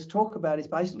see us talk about is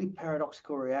basically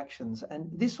paradoxical reactions. And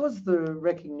this was the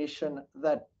recognition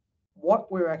that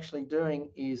what we're actually doing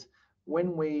is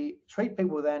when we treat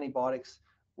people with antibiotics,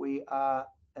 we are,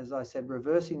 as I said,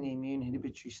 reversing the immune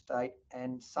inhibitory state,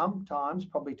 and sometimes,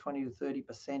 probably 20 to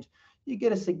 30%, you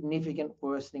get a significant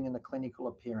worsening in the clinical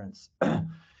appearance.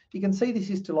 You can see this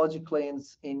histologically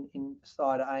in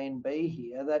slide A and B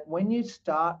here, that when you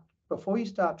start, before you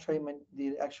start treatment,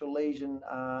 the actual lesion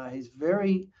is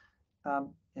very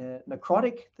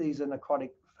necrotic. These are necrotic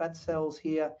fat cells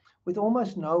here with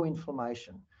almost no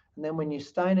inflammation. And then when you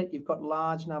stain it, you've got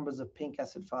large numbers of pink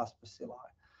acid-fast bacilli.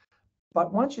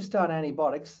 But once you start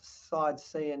antibiotics, slides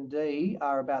C and D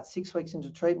are about 6 weeks into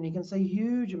treatment, you can see a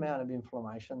huge amount of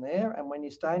inflammation there. And when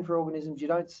you stain for organisms, you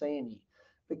don't see any,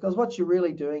 because what you're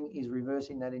really doing is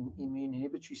reversing that immune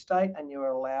inhibitory state, and you're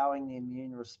allowing the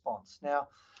immune response. Now,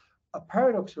 a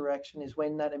paradoxical reaction is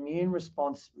when that immune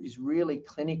response is really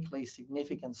clinically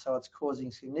significant, so it's causing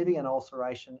significant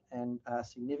ulceration and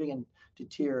significant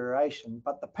deterioration.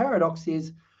 But the paradox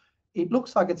is it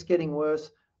looks like it's getting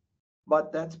worse,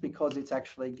 but that's because it's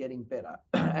actually getting better.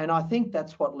 And I think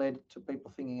that's what led to people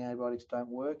thinking antibiotics don't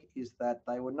work, is that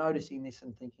they were noticing this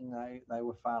and thinking they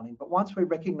were failing. But once we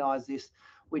recognize this,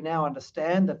 we now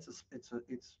understand that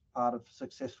it's part of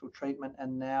successful treatment,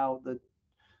 and now the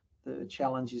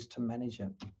challenge is to manage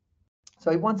it.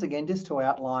 So once again, just to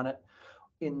outline it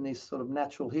in this sort of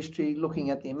natural history, looking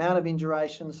at the amount of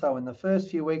induration. So in the first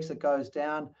few weeks, it goes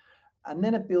down and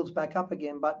then it builds back up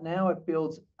again, but now it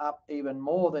builds up even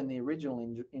more than the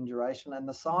original induration, and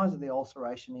the size of the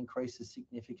ulceration increases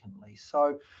significantly.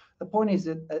 So the point is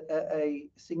that a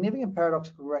significant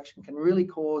paradoxical reaction can really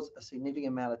cause a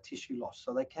significant amount of tissue loss.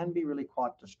 So they can be really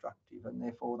quite destructive, and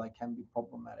therefore they can be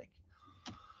problematic.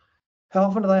 How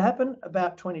often do they happen?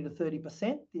 About 20 to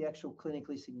 30%, the actual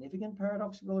clinically significant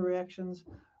paradoxical reactions.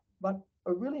 But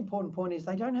a really important point is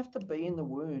they don't have to be in the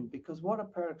wound, because what a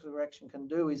paradoxical reaction can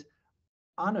do is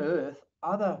unearth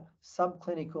other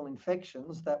subclinical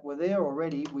infections that were there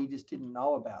already, we just didn't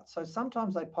know about. So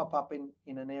sometimes they pop up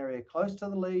in an area close to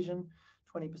the lesion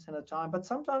 20% of the time, but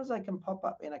sometimes they can pop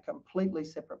up in a completely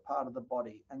separate part of the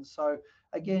body. And so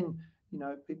again, you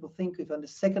know, people think if a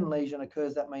second lesion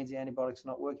occurs, that means the antibiotic's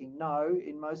not working. No,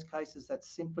 in most cases, that's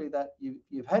simply that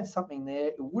you've had something there.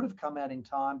 It would have come out in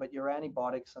time, but your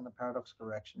antibiotics and the paradoxical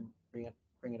reaction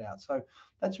bring it out. So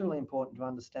that's really important to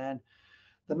understand.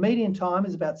 The median time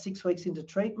is about 6 weeks into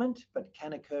treatment, but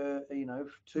can occur, you know,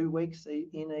 2 weeks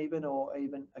or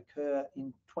even occur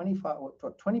in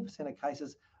 20% of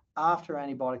cases after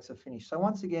antibiotics are finished. So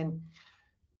once again,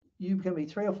 you can be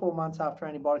 3 or 4 months after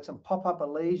antibiotics and pop up a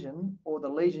lesion, or the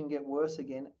lesion get worse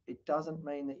again. It doesn't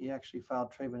mean that you actually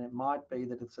failed treatment. It might be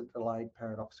that it's a delayed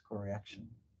paradoxical reaction.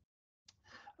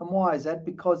 And why is that?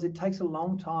 Because it takes a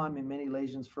long time in many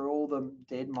lesions for all the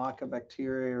dead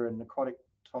mycobacteria and necrotic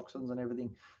toxins and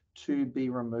everything to be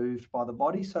removed by the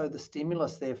body. So the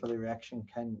stimulus there for the reaction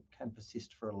can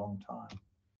persist for a long time.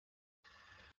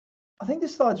 I think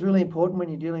this slide's really important when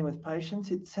you're dealing with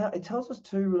patients. It tells us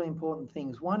 2 really important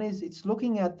things. One is it's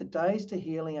looking at the days to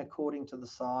healing according to the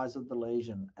size of the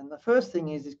lesion. And the first thing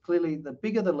is clearly the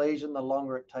bigger the lesion, the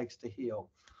longer it takes to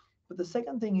heal. But the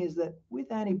second thing is that with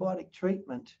antibiotic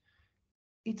treatment,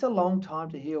 it's a long time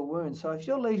to heal wounds. So if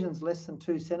your lesion's less than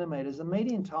 2 centimetres, the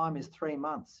median time is 3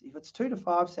 months. If it's 2 to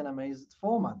 5 centimetres, it's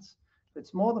 4 months. If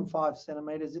it's more than 5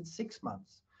 centimetres, it's 6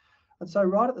 months. And so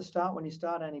right at the start, when you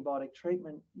start antibiotic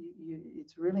treatment,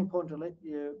 it's really important to let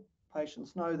your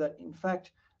patients know that, in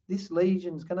fact, this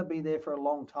lesion is going to be there for a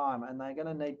long time and they're going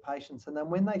to need patience. And then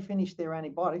when they finish their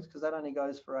antibiotics, because that only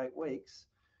goes for 8 weeks,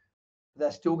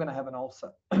 they're still going to have an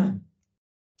ulcer.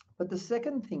 But the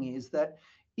second thing is that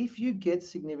if you get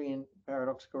significant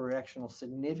paradoxical reaction or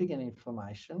significant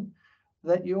inflammation,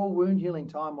 that your wound healing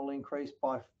time will increase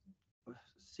by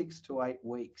 6 to 8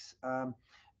 weeks.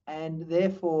 And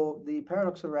therefore, the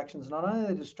paradoxical reactions, not only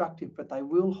are destructive, but they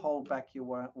will hold back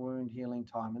your wound healing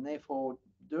time. And therefore,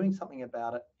 doing something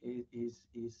about it is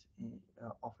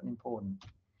often important.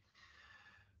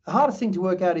 The hardest thing to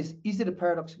work out is it a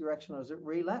paradoxical reaction or is it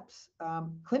relapse?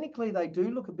 Clinically, they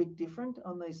do look a bit different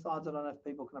on these slides. I don't know if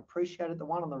people can appreciate it. The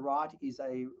one on the right is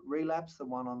a relapse. The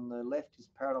one on the left is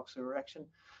paradoxical reaction.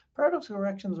 Paradoxical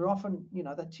reactions are often, you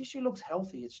know, the tissue looks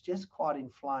healthy. It's just quite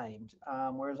inflamed.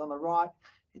 Whereas on the right,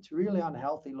 it's really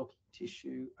unhealthy looking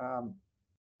tissue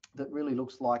that really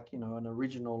looks like, you know, an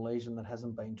original lesion that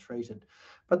hasn't been treated.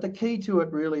 But the key to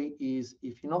it really is,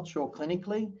 if you're not sure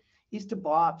clinically, is to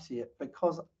biopsy it,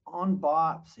 because on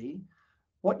biopsy,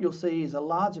 what you'll see is a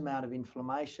large amount of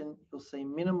inflammation. You'll see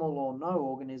minimal or no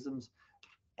organisms,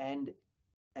 and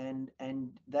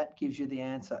that gives you the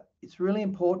answer. It's really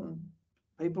important.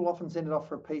 People often send it off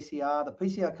for a PCR. The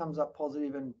PCR comes up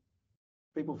positive and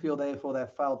people feel therefore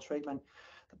they've failed treatment.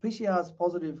 The PCR is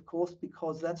positive, of course,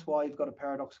 because that's why you've got a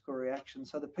paradoxical reaction.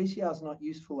 So the PCR is not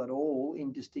useful at all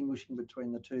in distinguishing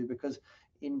between the two, because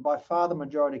in by far the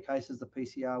majority of cases, the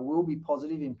PCR will be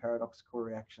positive in paradoxical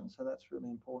reactions. So that's really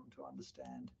important to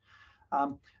understand.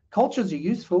 Cultures are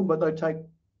useful, but they take,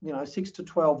 you know, 6 to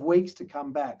 12 weeks to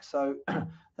come back. So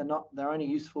they're only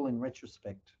useful in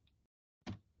retrospect.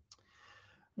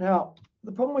 Now,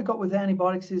 the problem we've got with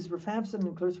antibiotics is rifampicin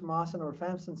and clarithromycin, or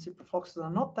rifampicin and ciprofloxacin, are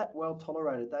not that well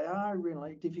tolerated. They are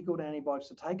really difficult antibiotics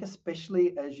to take,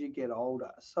 especially as you get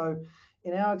older. So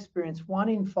in our experience, 1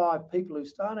 in 5 people who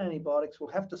start antibiotics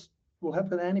will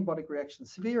have an antibiotic reaction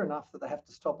severe enough that they have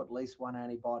to stop at least 1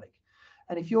 antibiotic.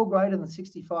 And if you're greater than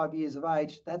 65 years of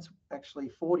age, that's actually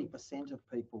 40% of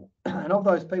people. And of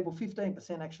those people,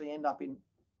 15% actually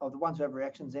of the ones who have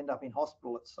reactions end up in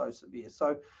hospital. It's so severe.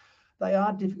 So they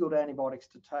are difficult antibiotics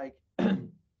to take,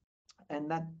 and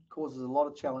that causes a lot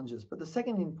of challenges. But the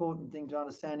second important thing to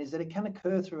understand is that it can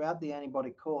occur throughout the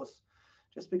antibiotic course.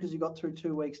 Just because you got through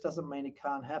 2 weeks doesn't mean it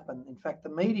can't happen. In fact, the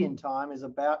median time is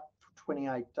about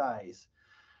 28 days.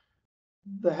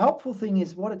 The helpful thing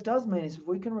is, what it does mean is, if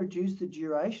we can reduce the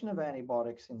duration of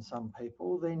antibiotics in some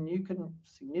people, then you can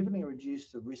significantly reduce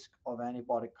the risk of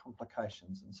antibiotic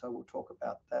complications. And so we'll talk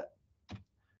about that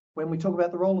when we talk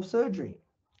about the role of surgery.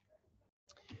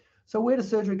 So where does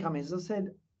surgery come in? As I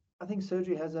said, I think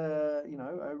surgery has a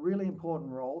really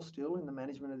important role still in the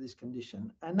management of this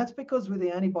condition. And that's because with the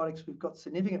antibiotics, we've got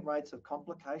significant rates of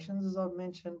complications, as I've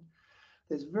mentioned.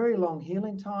 There's very long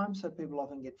healing time, so people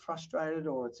often get frustrated,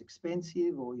 or it's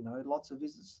expensive, or, you know, lots of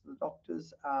visits to the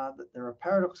doctors. That there are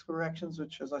paradoxical reactions,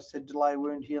 which, as I said, delay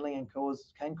wound healing and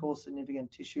can cause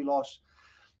significant tissue loss.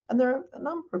 And there are a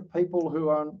number of people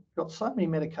who got so many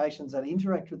medications that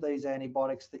interact with these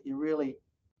antibiotics that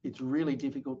it's really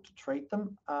difficult to treat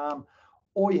them,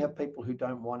 or you have people who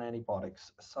don't want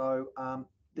antibiotics. So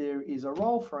there is a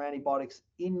role for antibiotics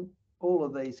in all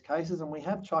of these cases, and we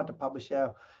have tried to publish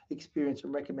our experience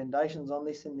and recommendations on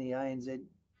this in the ANZ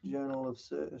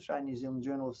Australian New Zealand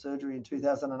Journal of Surgery in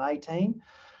 2018.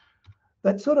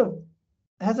 that sort of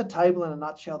has a table in a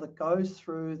nutshell that goes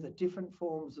through the different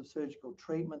forms of surgical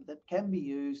treatment that can be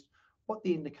used, what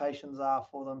the indications are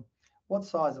for them, what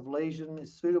size of lesion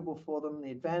is suitable for them,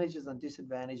 the advantages and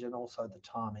disadvantages, and also the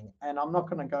timing. And I'm not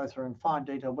going to go through in fine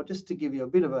detail, but just to give you a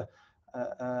bit of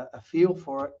a feel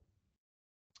for it,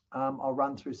 I'll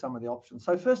run through some of the options.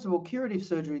 So first of all, curative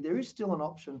surgery, there is still an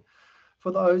option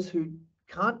for those who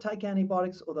can't take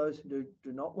antibiotics or those who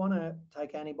do not want to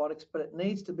take antibiotics, but it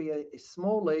needs to be a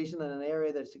small lesion in an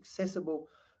area that's accessible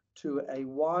to a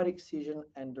wide excision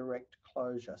and direct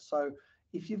closure. So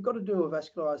if you've got to do a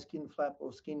vascularized skin flap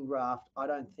or skin graft, I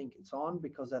don't think it's on,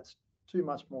 because that's too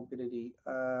much morbidity.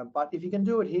 But if you can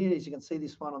do it here, as you can see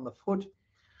this one on the foot,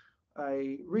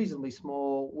 a reasonably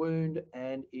small wound,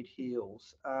 and it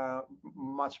heals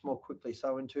much more quickly,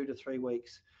 so in 2 to 3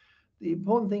 weeks. The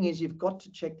important thing is you've got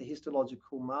to check the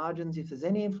histological margins. If there's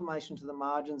any inflammation to the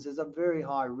margins, there's a very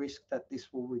high risk that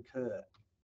this will recur.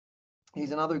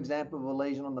 Here's another example of a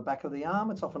lesion on the back of the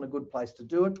arm. It's often a good place to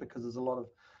do it because there's a lot of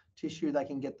tissue. They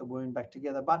can get the wound back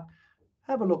together. But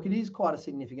have a look. It is quite a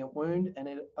significant wound, and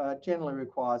it generally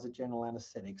requires a general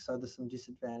anaesthetic. So there's some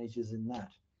disadvantages in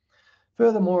that.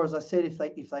 Furthermore, as I said, if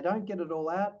they don't get it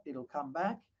all out, it'll come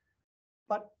back.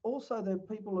 But also the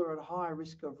people who are at high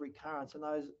risk of recurrence, and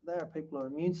they are people who are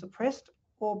immune suppressed,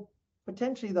 or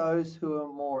potentially those who are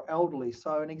more elderly.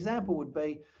 So an example would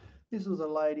be, this was a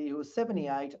lady who was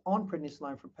 78 on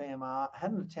prednisolone for PMR,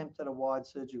 had an attempt at a wide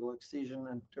surgical excision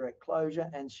and direct closure,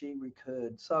 and she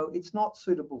recurred. So it's not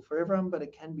suitable for everyone, but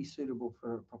it can be suitable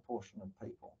for a proportion of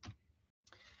people.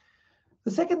 The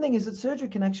second thing is that surgery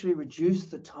can actually reduce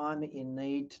the time that you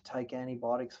need to take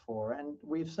antibiotics for. And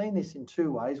we've seen this in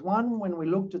 2 ways. One, when we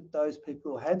looked at those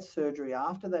people who had surgery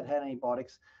after they'd had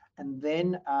antibiotics and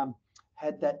then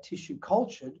had that tissue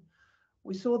cultured,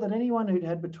 we saw that anyone who'd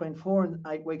had between 4 and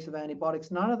 8 weeks of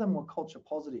antibiotics, none of them were culture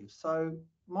positive. So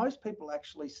most people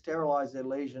actually sterilise their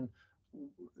lesion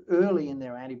early in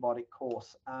their antibiotic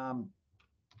course. And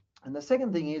the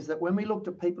second thing is that when we looked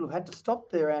at people who had to stop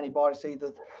their antibiotics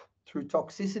either through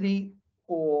toxicity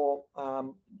or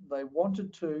they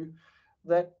wanted to,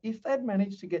 that if they'd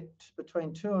managed to get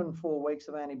between 2 and 4 weeks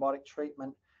of antibiotic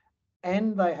treatment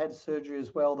and they had surgery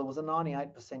as well, there was a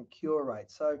 98% cure rate.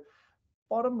 So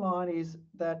bottom line is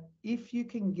that if you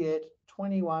can get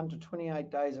 21 to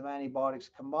 28 days of antibiotics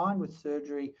combined with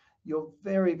surgery, you're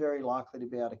very, very likely to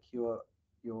be able to cure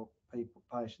your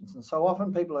patients. And so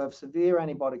often people who have severe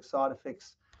antibiotic side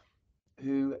effects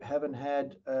who haven't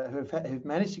had, who've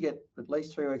managed to get at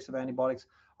least 3 weeks of antibiotics,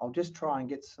 I'll just try and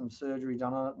get some surgery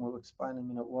done on it, and we'll explain in a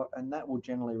minute what, and that will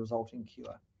generally result in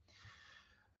cure.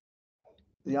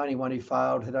 The only one who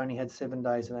failed had only had 7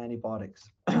 days of antibiotics.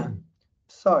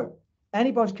 So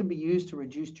antibiotics can be used to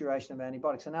reduce duration of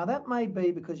antibiotics. And now that may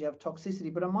be because you have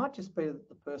toxicity, but it might just be that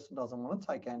the person doesn't want to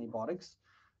take antibiotics,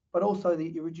 but also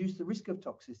that you reduce the risk of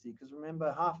toxicity, because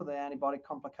remember, half of the antibiotic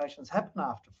complications happen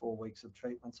after 4 weeks of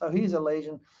treatment. So here's a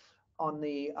lesion on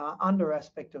the under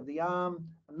aspect of the arm,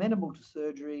 amenable to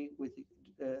surgery with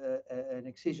an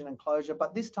excision and closure,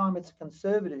 but this time it's a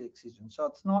conservative excision. So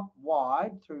it's not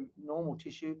wide through normal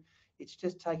tissue. It's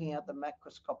just taking out the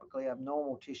macroscopically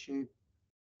abnormal tissue.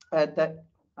 That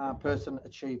person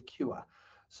achieved cure.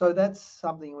 So that's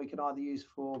something we can either use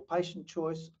for patient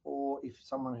choice or if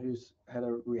someone who's had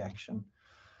a reaction.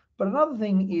 But another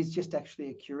thing is just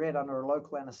actually a curette under a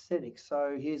local anaesthetic.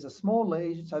 So here's a small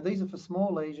lesion. So these are for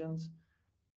small lesions.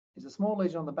 Here's a small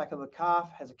lesion on the back of the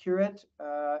calf, has a curette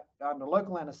under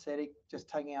local anaesthetic, just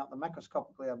taking out the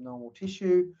macroscopically abnormal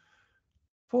tissue.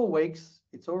 4 weeks,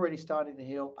 it's already starting to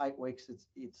heal. 8 weeks,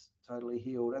 it's totally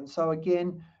healed. And so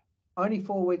again, only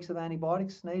 4 weeks of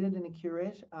antibiotics needed in a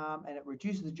curette, and it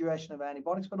reduces the duration of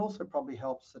antibiotics, but also probably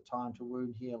helps the time to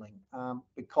wound healing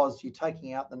because you're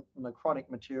taking out the necrotic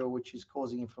material, which is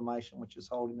causing inflammation, which is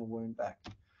holding the wound back.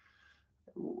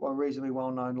 A reasonably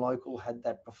well-known local had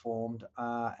that performed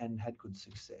and had good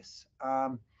success.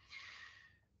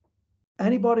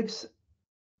 Antibiotics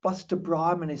plus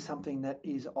debridement is something that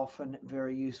is often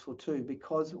very useful too,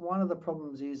 because one of the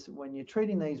problems is when you're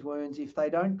treating these wounds, if they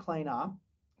don't clean up.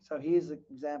 So here's an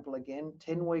example again,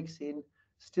 10 weeks in,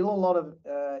 still a lot of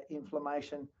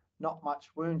inflammation, not much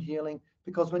wound healing,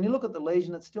 because when you look at the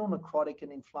lesion, it's still necrotic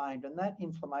and inflamed, and that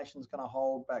inflammation is going to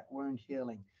hold back wound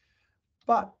healing.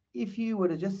 But if you were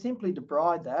to just simply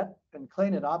debride that and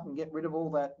clean it up and get rid of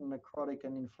all that necrotic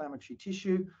and inflammatory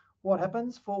tissue, what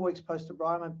happens? 4 weeks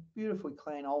post-debridement, beautifully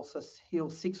clean ulcer,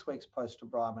 heals 6 weeks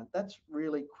post-debridement. That's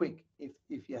really quick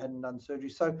if you hadn't done surgery.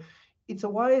 So it's a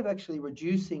way of actually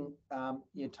reducing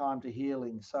your time to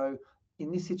healing. So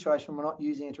in this situation, we're not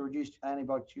using it to reduce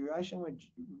antibiotic duration, we're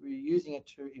using it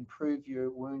to improve your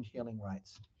wound healing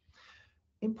rates.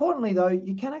 Importantly, though,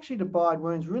 you can actually debride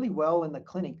wounds really well in the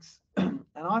clinics.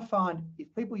 And I find if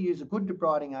people use a good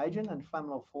debriding agent, and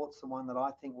Flammable Fort's the one that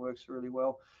I think works really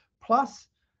well, plus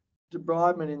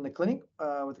debridement in the clinic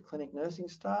with the clinic nursing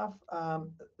staff,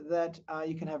 that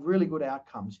you can have really good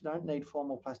outcomes. You don't need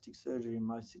formal plastic surgery in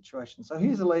most situations. So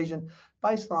here's a lesion,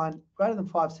 baseline greater than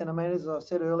 5 centimetres. As I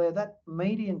said earlier, that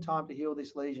median time to heal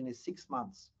this lesion is 6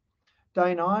 months.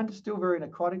 Day 9, still very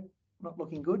necrotic, not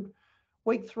looking good.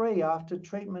 Week 3, after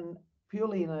treatment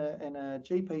purely in a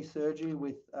GP surgery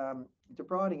with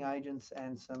debriding agents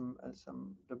and some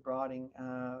debriding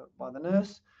by the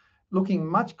nurse, looking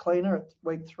much cleaner at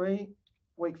week 3.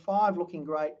 Week 5, looking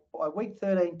great. By week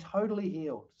 13, totally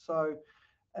healed. So,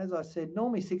 as I said,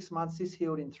 normally 6 months, this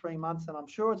healed in 3 months, and I'm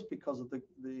sure it's because of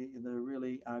the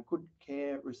really good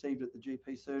care received at the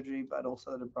GP surgery, but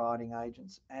also the debriding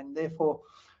agents. And therefore,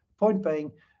 point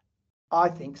being, I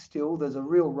think still there's a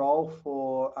real role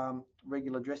for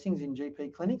regular dressings in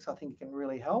GP clinics. I think it can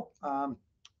really help.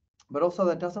 But also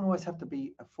that doesn't always have to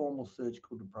be a formal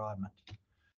surgical debridement.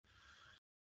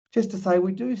 Just to say,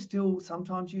 we do still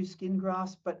sometimes use skin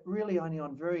grafts, but really only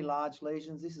on very large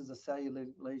lesions. This is a cellular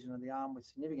lesion of the arm with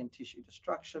significant tissue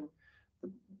destruction.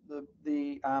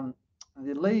 The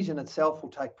lesion itself will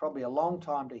take probably a long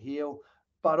time to heal,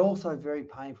 but also very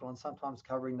painful, and sometimes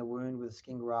covering the wound with a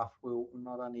skin graft will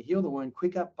not only heal the wound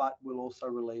quicker, but will also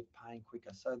relieve pain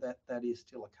quicker. So that is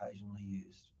still occasionally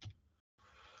used.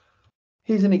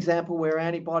 Here's an example where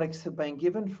antibiotics have been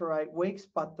given for 8 weeks,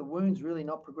 but the wound's really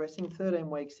not progressing. 13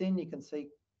 weeks in, you can see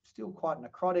still quite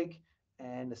necrotic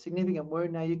and a significant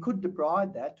wound. Now, you could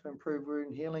debride that to improve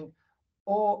wound healing,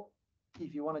 or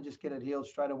if you want to just get it healed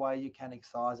straight away, you can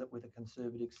excise it with a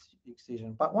conservative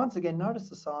excision. But once again, notice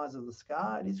the size of the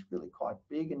scar. It is really quite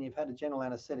big, and you've had a general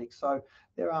anaesthetic. So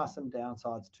there are some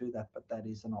downsides to that, but that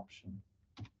is an option.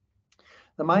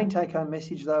 The main take-home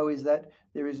message, though, is that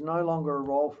there is no longer a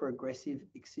role for aggressive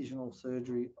excisional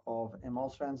surgery of M.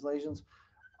 ulcerans lesions.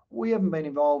 We haven't been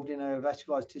involved in a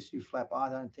vascularized tissue flap, I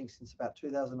don't think, since about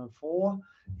 2004.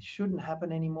 It shouldn't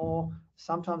happen anymore.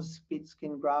 Sometimes spit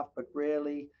skin graft, but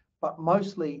rarely. But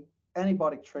mostly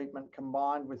antibiotic treatment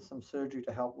combined with some surgery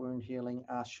to help wound healing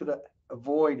should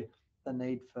avoid the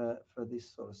need for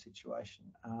this sort of situation,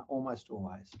 almost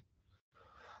always.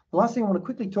 The last thing I want to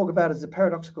quickly talk about is the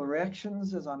paradoxical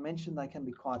reactions. As I mentioned, they can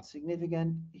be quite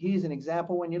significant. Here's an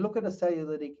example. When you look at a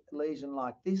cellulitic lesion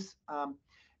like this,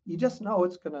 you just know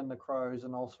it's going to necrose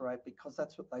and ulcerate because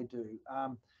that's what they do.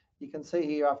 You can see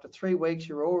here after 3 weeks,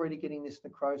 you're already getting this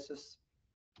necrosis.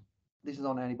 This is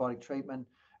on antibiotic treatment.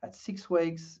 At 6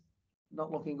 weeks,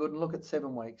 not looking good, and look at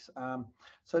 7 weeks.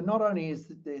 So not only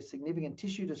is there significant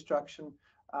tissue destruction,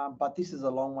 but this is a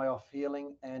long way off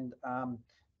healing, and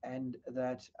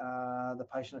that the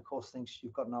patient, of course, thinks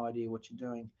you've got no idea what you're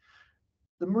doing.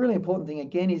 The really important thing,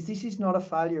 again, is this is not a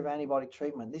failure of antibiotic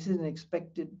treatment. This is an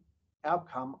expected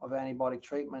outcome of antibiotic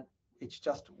treatment. It's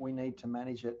just we need to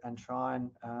manage it and try and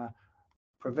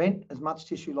prevent as much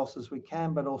tissue loss as we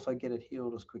can, but also get it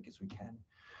healed as quick as we can.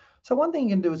 So one thing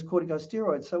you can do is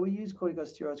corticosteroids. So we use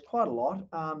corticosteroids quite a lot,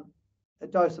 a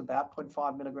dose of about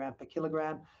 0.5 milligram per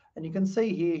kilogram. And you can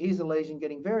see here, here's a lesion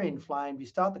getting very inflamed. You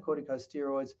start the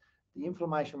corticosteroids, the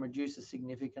inflammation reduces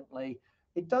significantly.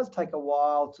 It does take a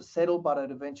while to settle, but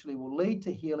it eventually will lead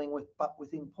to healing but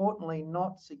with importantly,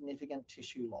 not significant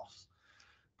tissue loss.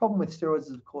 Problem with steroids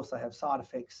is, of course, they have side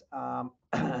effects,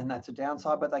 and that's a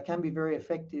downside, but they can be very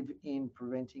effective in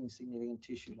preventing significant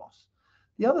tissue loss.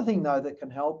 The other thing, though, that can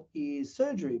help is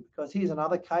surgery, because here's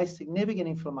another case, significant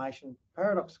inflammation,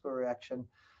 paradoxical reaction.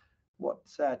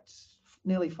 What's that?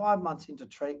 Nearly 5 months into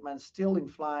treatment, still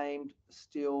inflamed,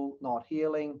 still not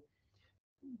healing.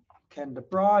 Can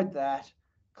debride that,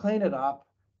 clean it up.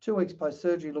 2 weeks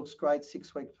post-surgery looks great.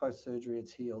 6 weeks post-surgery,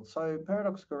 it's healed. So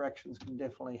paradoxical reactions can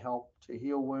definitely help to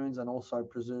heal wounds and also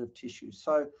preserve tissue.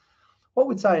 So what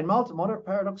we'd say in mild to moderate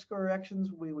paradoxical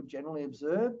reactions, we would generally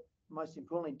observe. Most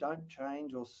importantly, don't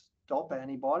change or stop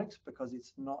antibiotics because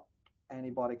it's not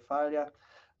antibiotic failure.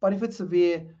 But if it's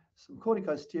severe, some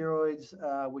corticosteroids,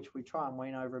 which we try and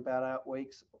wean over about 8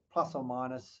 weeks, plus or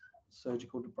minus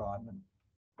surgical debridement.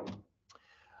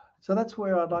 So that's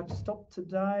where I'd like to stop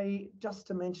today, just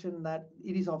to mention that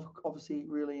it is obviously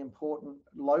really important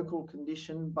local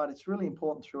condition, but it's really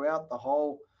important throughout the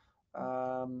whole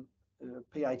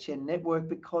PHN network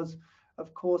because,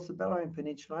 of course, the Barwon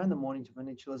Peninsula and the Mornington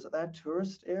Peninsula, they're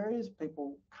tourist areas.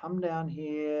 People come down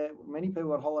here. Many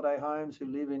people at holiday homes who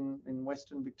live in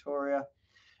Western Victoria.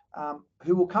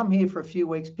 who will come here for a few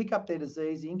weeks, pick up their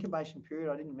disease. The incubation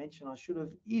period, I didn't mention, I should have,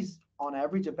 is on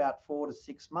average about 4 to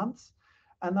 6 months,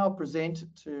 and they'll present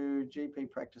to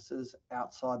GP practices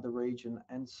outside the region.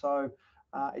 And so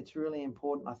it's really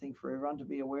important, I think, for everyone to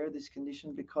be aware of this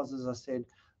condition because, as I said,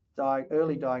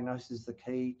 early diagnosis is the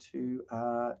key to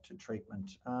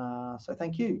treatment. So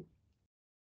thank you.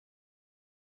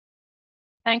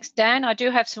 Thanks, Dan. I do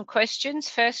have some questions.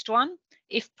 First one,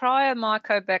 if prior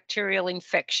mycobacterial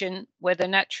infection, whether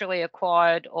naturally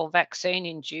acquired or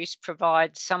vaccine-induced,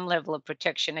 provides some level of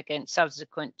protection against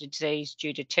subsequent disease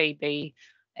due to TB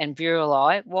and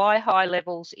Buruli, why high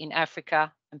levels in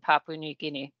Africa and Papua New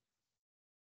Guinea?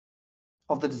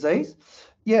 Of the disease?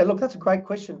 Yeah, look, that's a great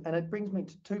question. And it brings me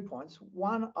to 2 points.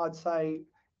 One, I'd say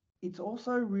it's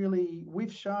also really,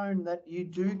 we've shown that you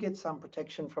do get some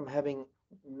protection from having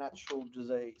natural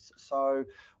disease. So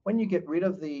when you get rid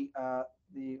of the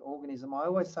organism, I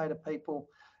always say to people,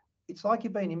 it's like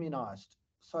you've been immunized.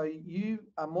 So you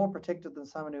are more protected than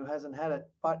someone who hasn't had it,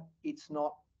 but it's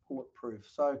not bulletproof.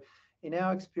 So in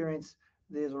our experience,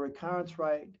 there's a recurrence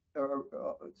rate,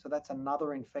 so that's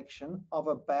another infection of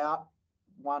about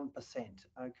 1%.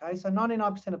 Okay, so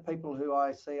 99% of people who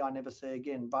I see, I never see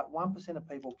again, but 1% of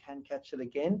people can catch it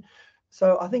again.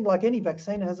 So I think, like any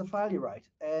vaccine, it has a failure rate,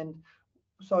 and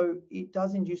so it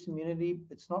does induce immunity.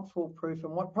 It's not foolproof.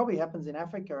 And what probably happens in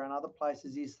Africa and other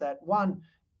places is that, one,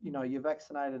 you know, you're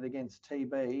vaccinated against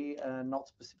TB, not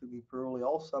specifically Buruli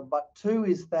Ulcer, but two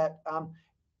is that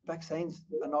vaccines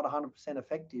are not 100%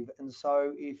 effective. And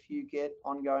so if you get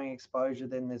ongoing exposure,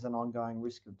 then there's an ongoing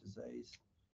risk of disease.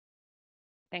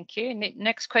 Thank you.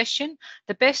 Next question,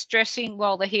 the best dressing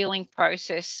while the healing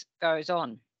process goes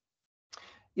on?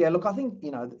 Yeah, look, I think,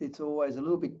 you know, it's always a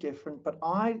little bit different, but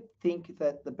I think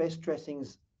that the best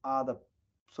dressings are the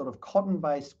sort of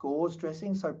cotton-based gauze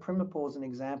dressings. So Primapore is an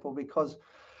example, because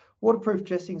waterproof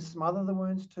dressings smother the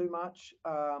wounds too much.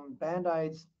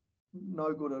 Band-Aids,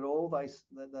 no good at all.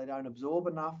 They don't absorb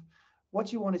enough.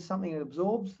 What you want is something that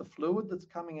absorbs the fluid that's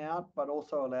coming out, but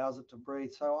also allows it to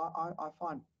breathe. So I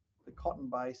find the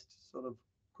cotton-based sort of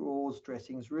gauze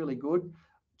dressings really good.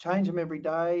 Change them every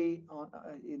day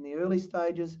in the early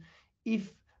stages.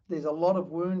 If there's a lot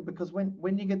of wound, because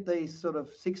when you get these sort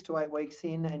of 6 to 8 weeks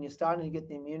in and you're starting to get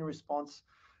the immune response,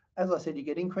 as I said, you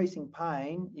get increasing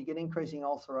pain, you get increasing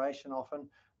ulceration often,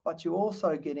 but you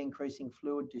also get increasing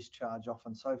fluid discharge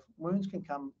often. So wounds can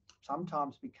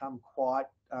sometimes become quite,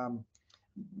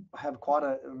 have quite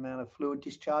an amount of fluid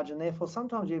discharge, and therefore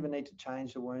sometimes you even need to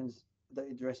change the wounds,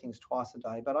 the dressings twice a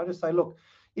day. But I just say, look,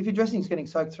 if your dressing's getting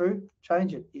soaked through,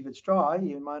 change it. If it's dry,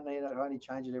 you might need to only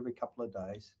change it every couple of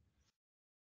days.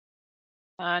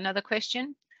 Another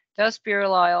question. Does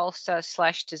Buruli ulcer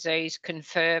 / disease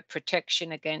confer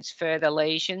protection against further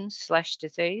lesions /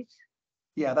 disease?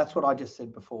 Yeah, that's what I just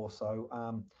said before. So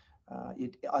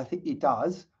I think it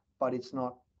does, but it's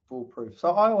not foolproof. So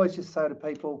I always just say to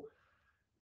people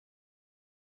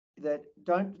that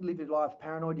don't live your life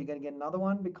paranoid you're going to get another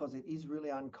one, because it is really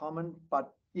uncommon.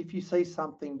 But if you see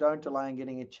something, don't delay in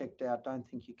getting it checked out. Don't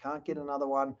think you can't get another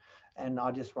one. And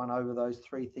I just run over those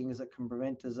 3 things that can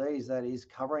prevent disease. That is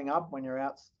covering up when you're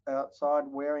outside,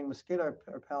 wearing mosquito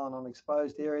repellent on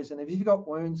exposed areas. And if you've got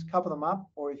wounds, cover them up.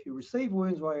 Or if you receive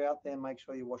wounds while you're out there, make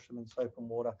sure you wash them in soap and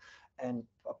water and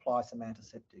apply some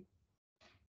antiseptic.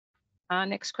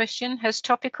 Next question. Has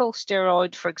topical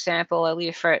steroid, for example,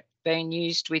 Eliafret, been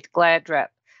used with Gladrap?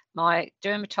 My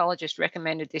dermatologist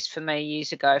recommended this for me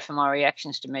years ago for my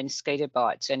reactions to mosquito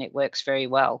bites, and it works very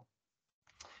well.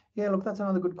 Yeah, look, that's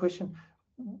another good question.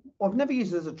 I've never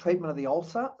used it as a treatment of the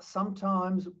ulcer.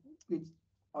 Sometimes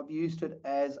I've used it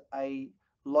as a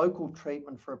local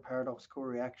treatment for a paradoxical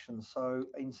reaction. So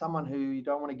in someone who you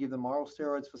don't want to give them oral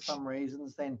steroids for some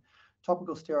reasons, then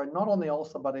topical steroid, not on the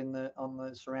ulcer, but on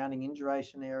the surrounding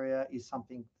induration area, is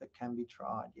something that can be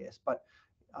tried, yes. But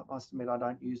I must admit, I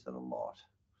don't use it a lot.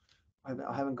 We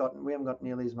haven't got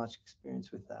nearly as much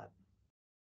experience with that.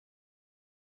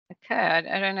 Okay,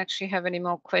 I don't actually have any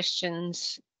more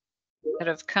questions that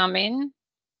have come in.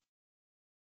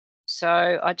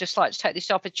 So I'd just like to take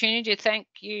this opportunity to thank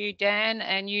you, Dan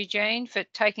and Eugene, for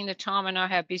taking the time. I know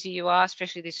how busy you are,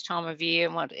 especially this time of year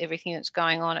and everything that's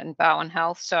going on in Barwon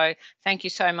Health. So thank you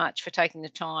so much for taking the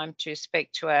time to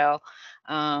speak to our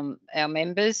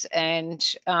members. And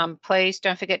please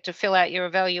don't forget to fill out your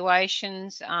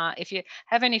evaluations. If you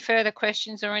have any further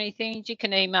questions or anything, you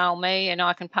can email me and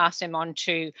I can pass them on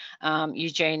to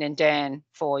Eugene and Dan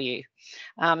for you.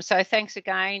 So thanks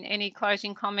again. Any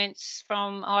closing comments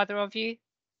from either of you?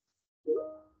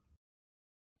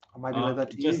 I'll maybe leave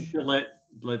that to you. Just to let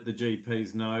let the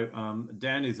GPs know.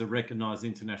 Dan is a recognised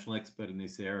international expert in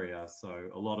this area, so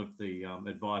a lot of the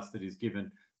advice that is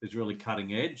given is really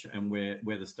cutting edge and where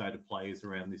the state of play is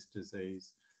around this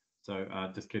disease. So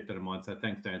just keep that in mind. So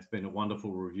thanks, Dan. It's been a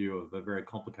wonderful review of a very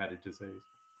complicated disease.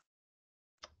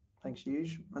 Thanks,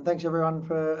 Eugene. And thanks everyone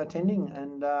for attending.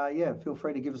 And yeah, feel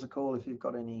free to give us a call if you've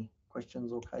got any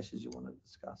questions or cases you want to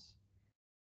discuss.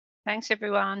 Thanks,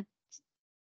 everyone.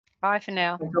 Bye for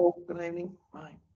now. Thanks all. Good evening. Bye.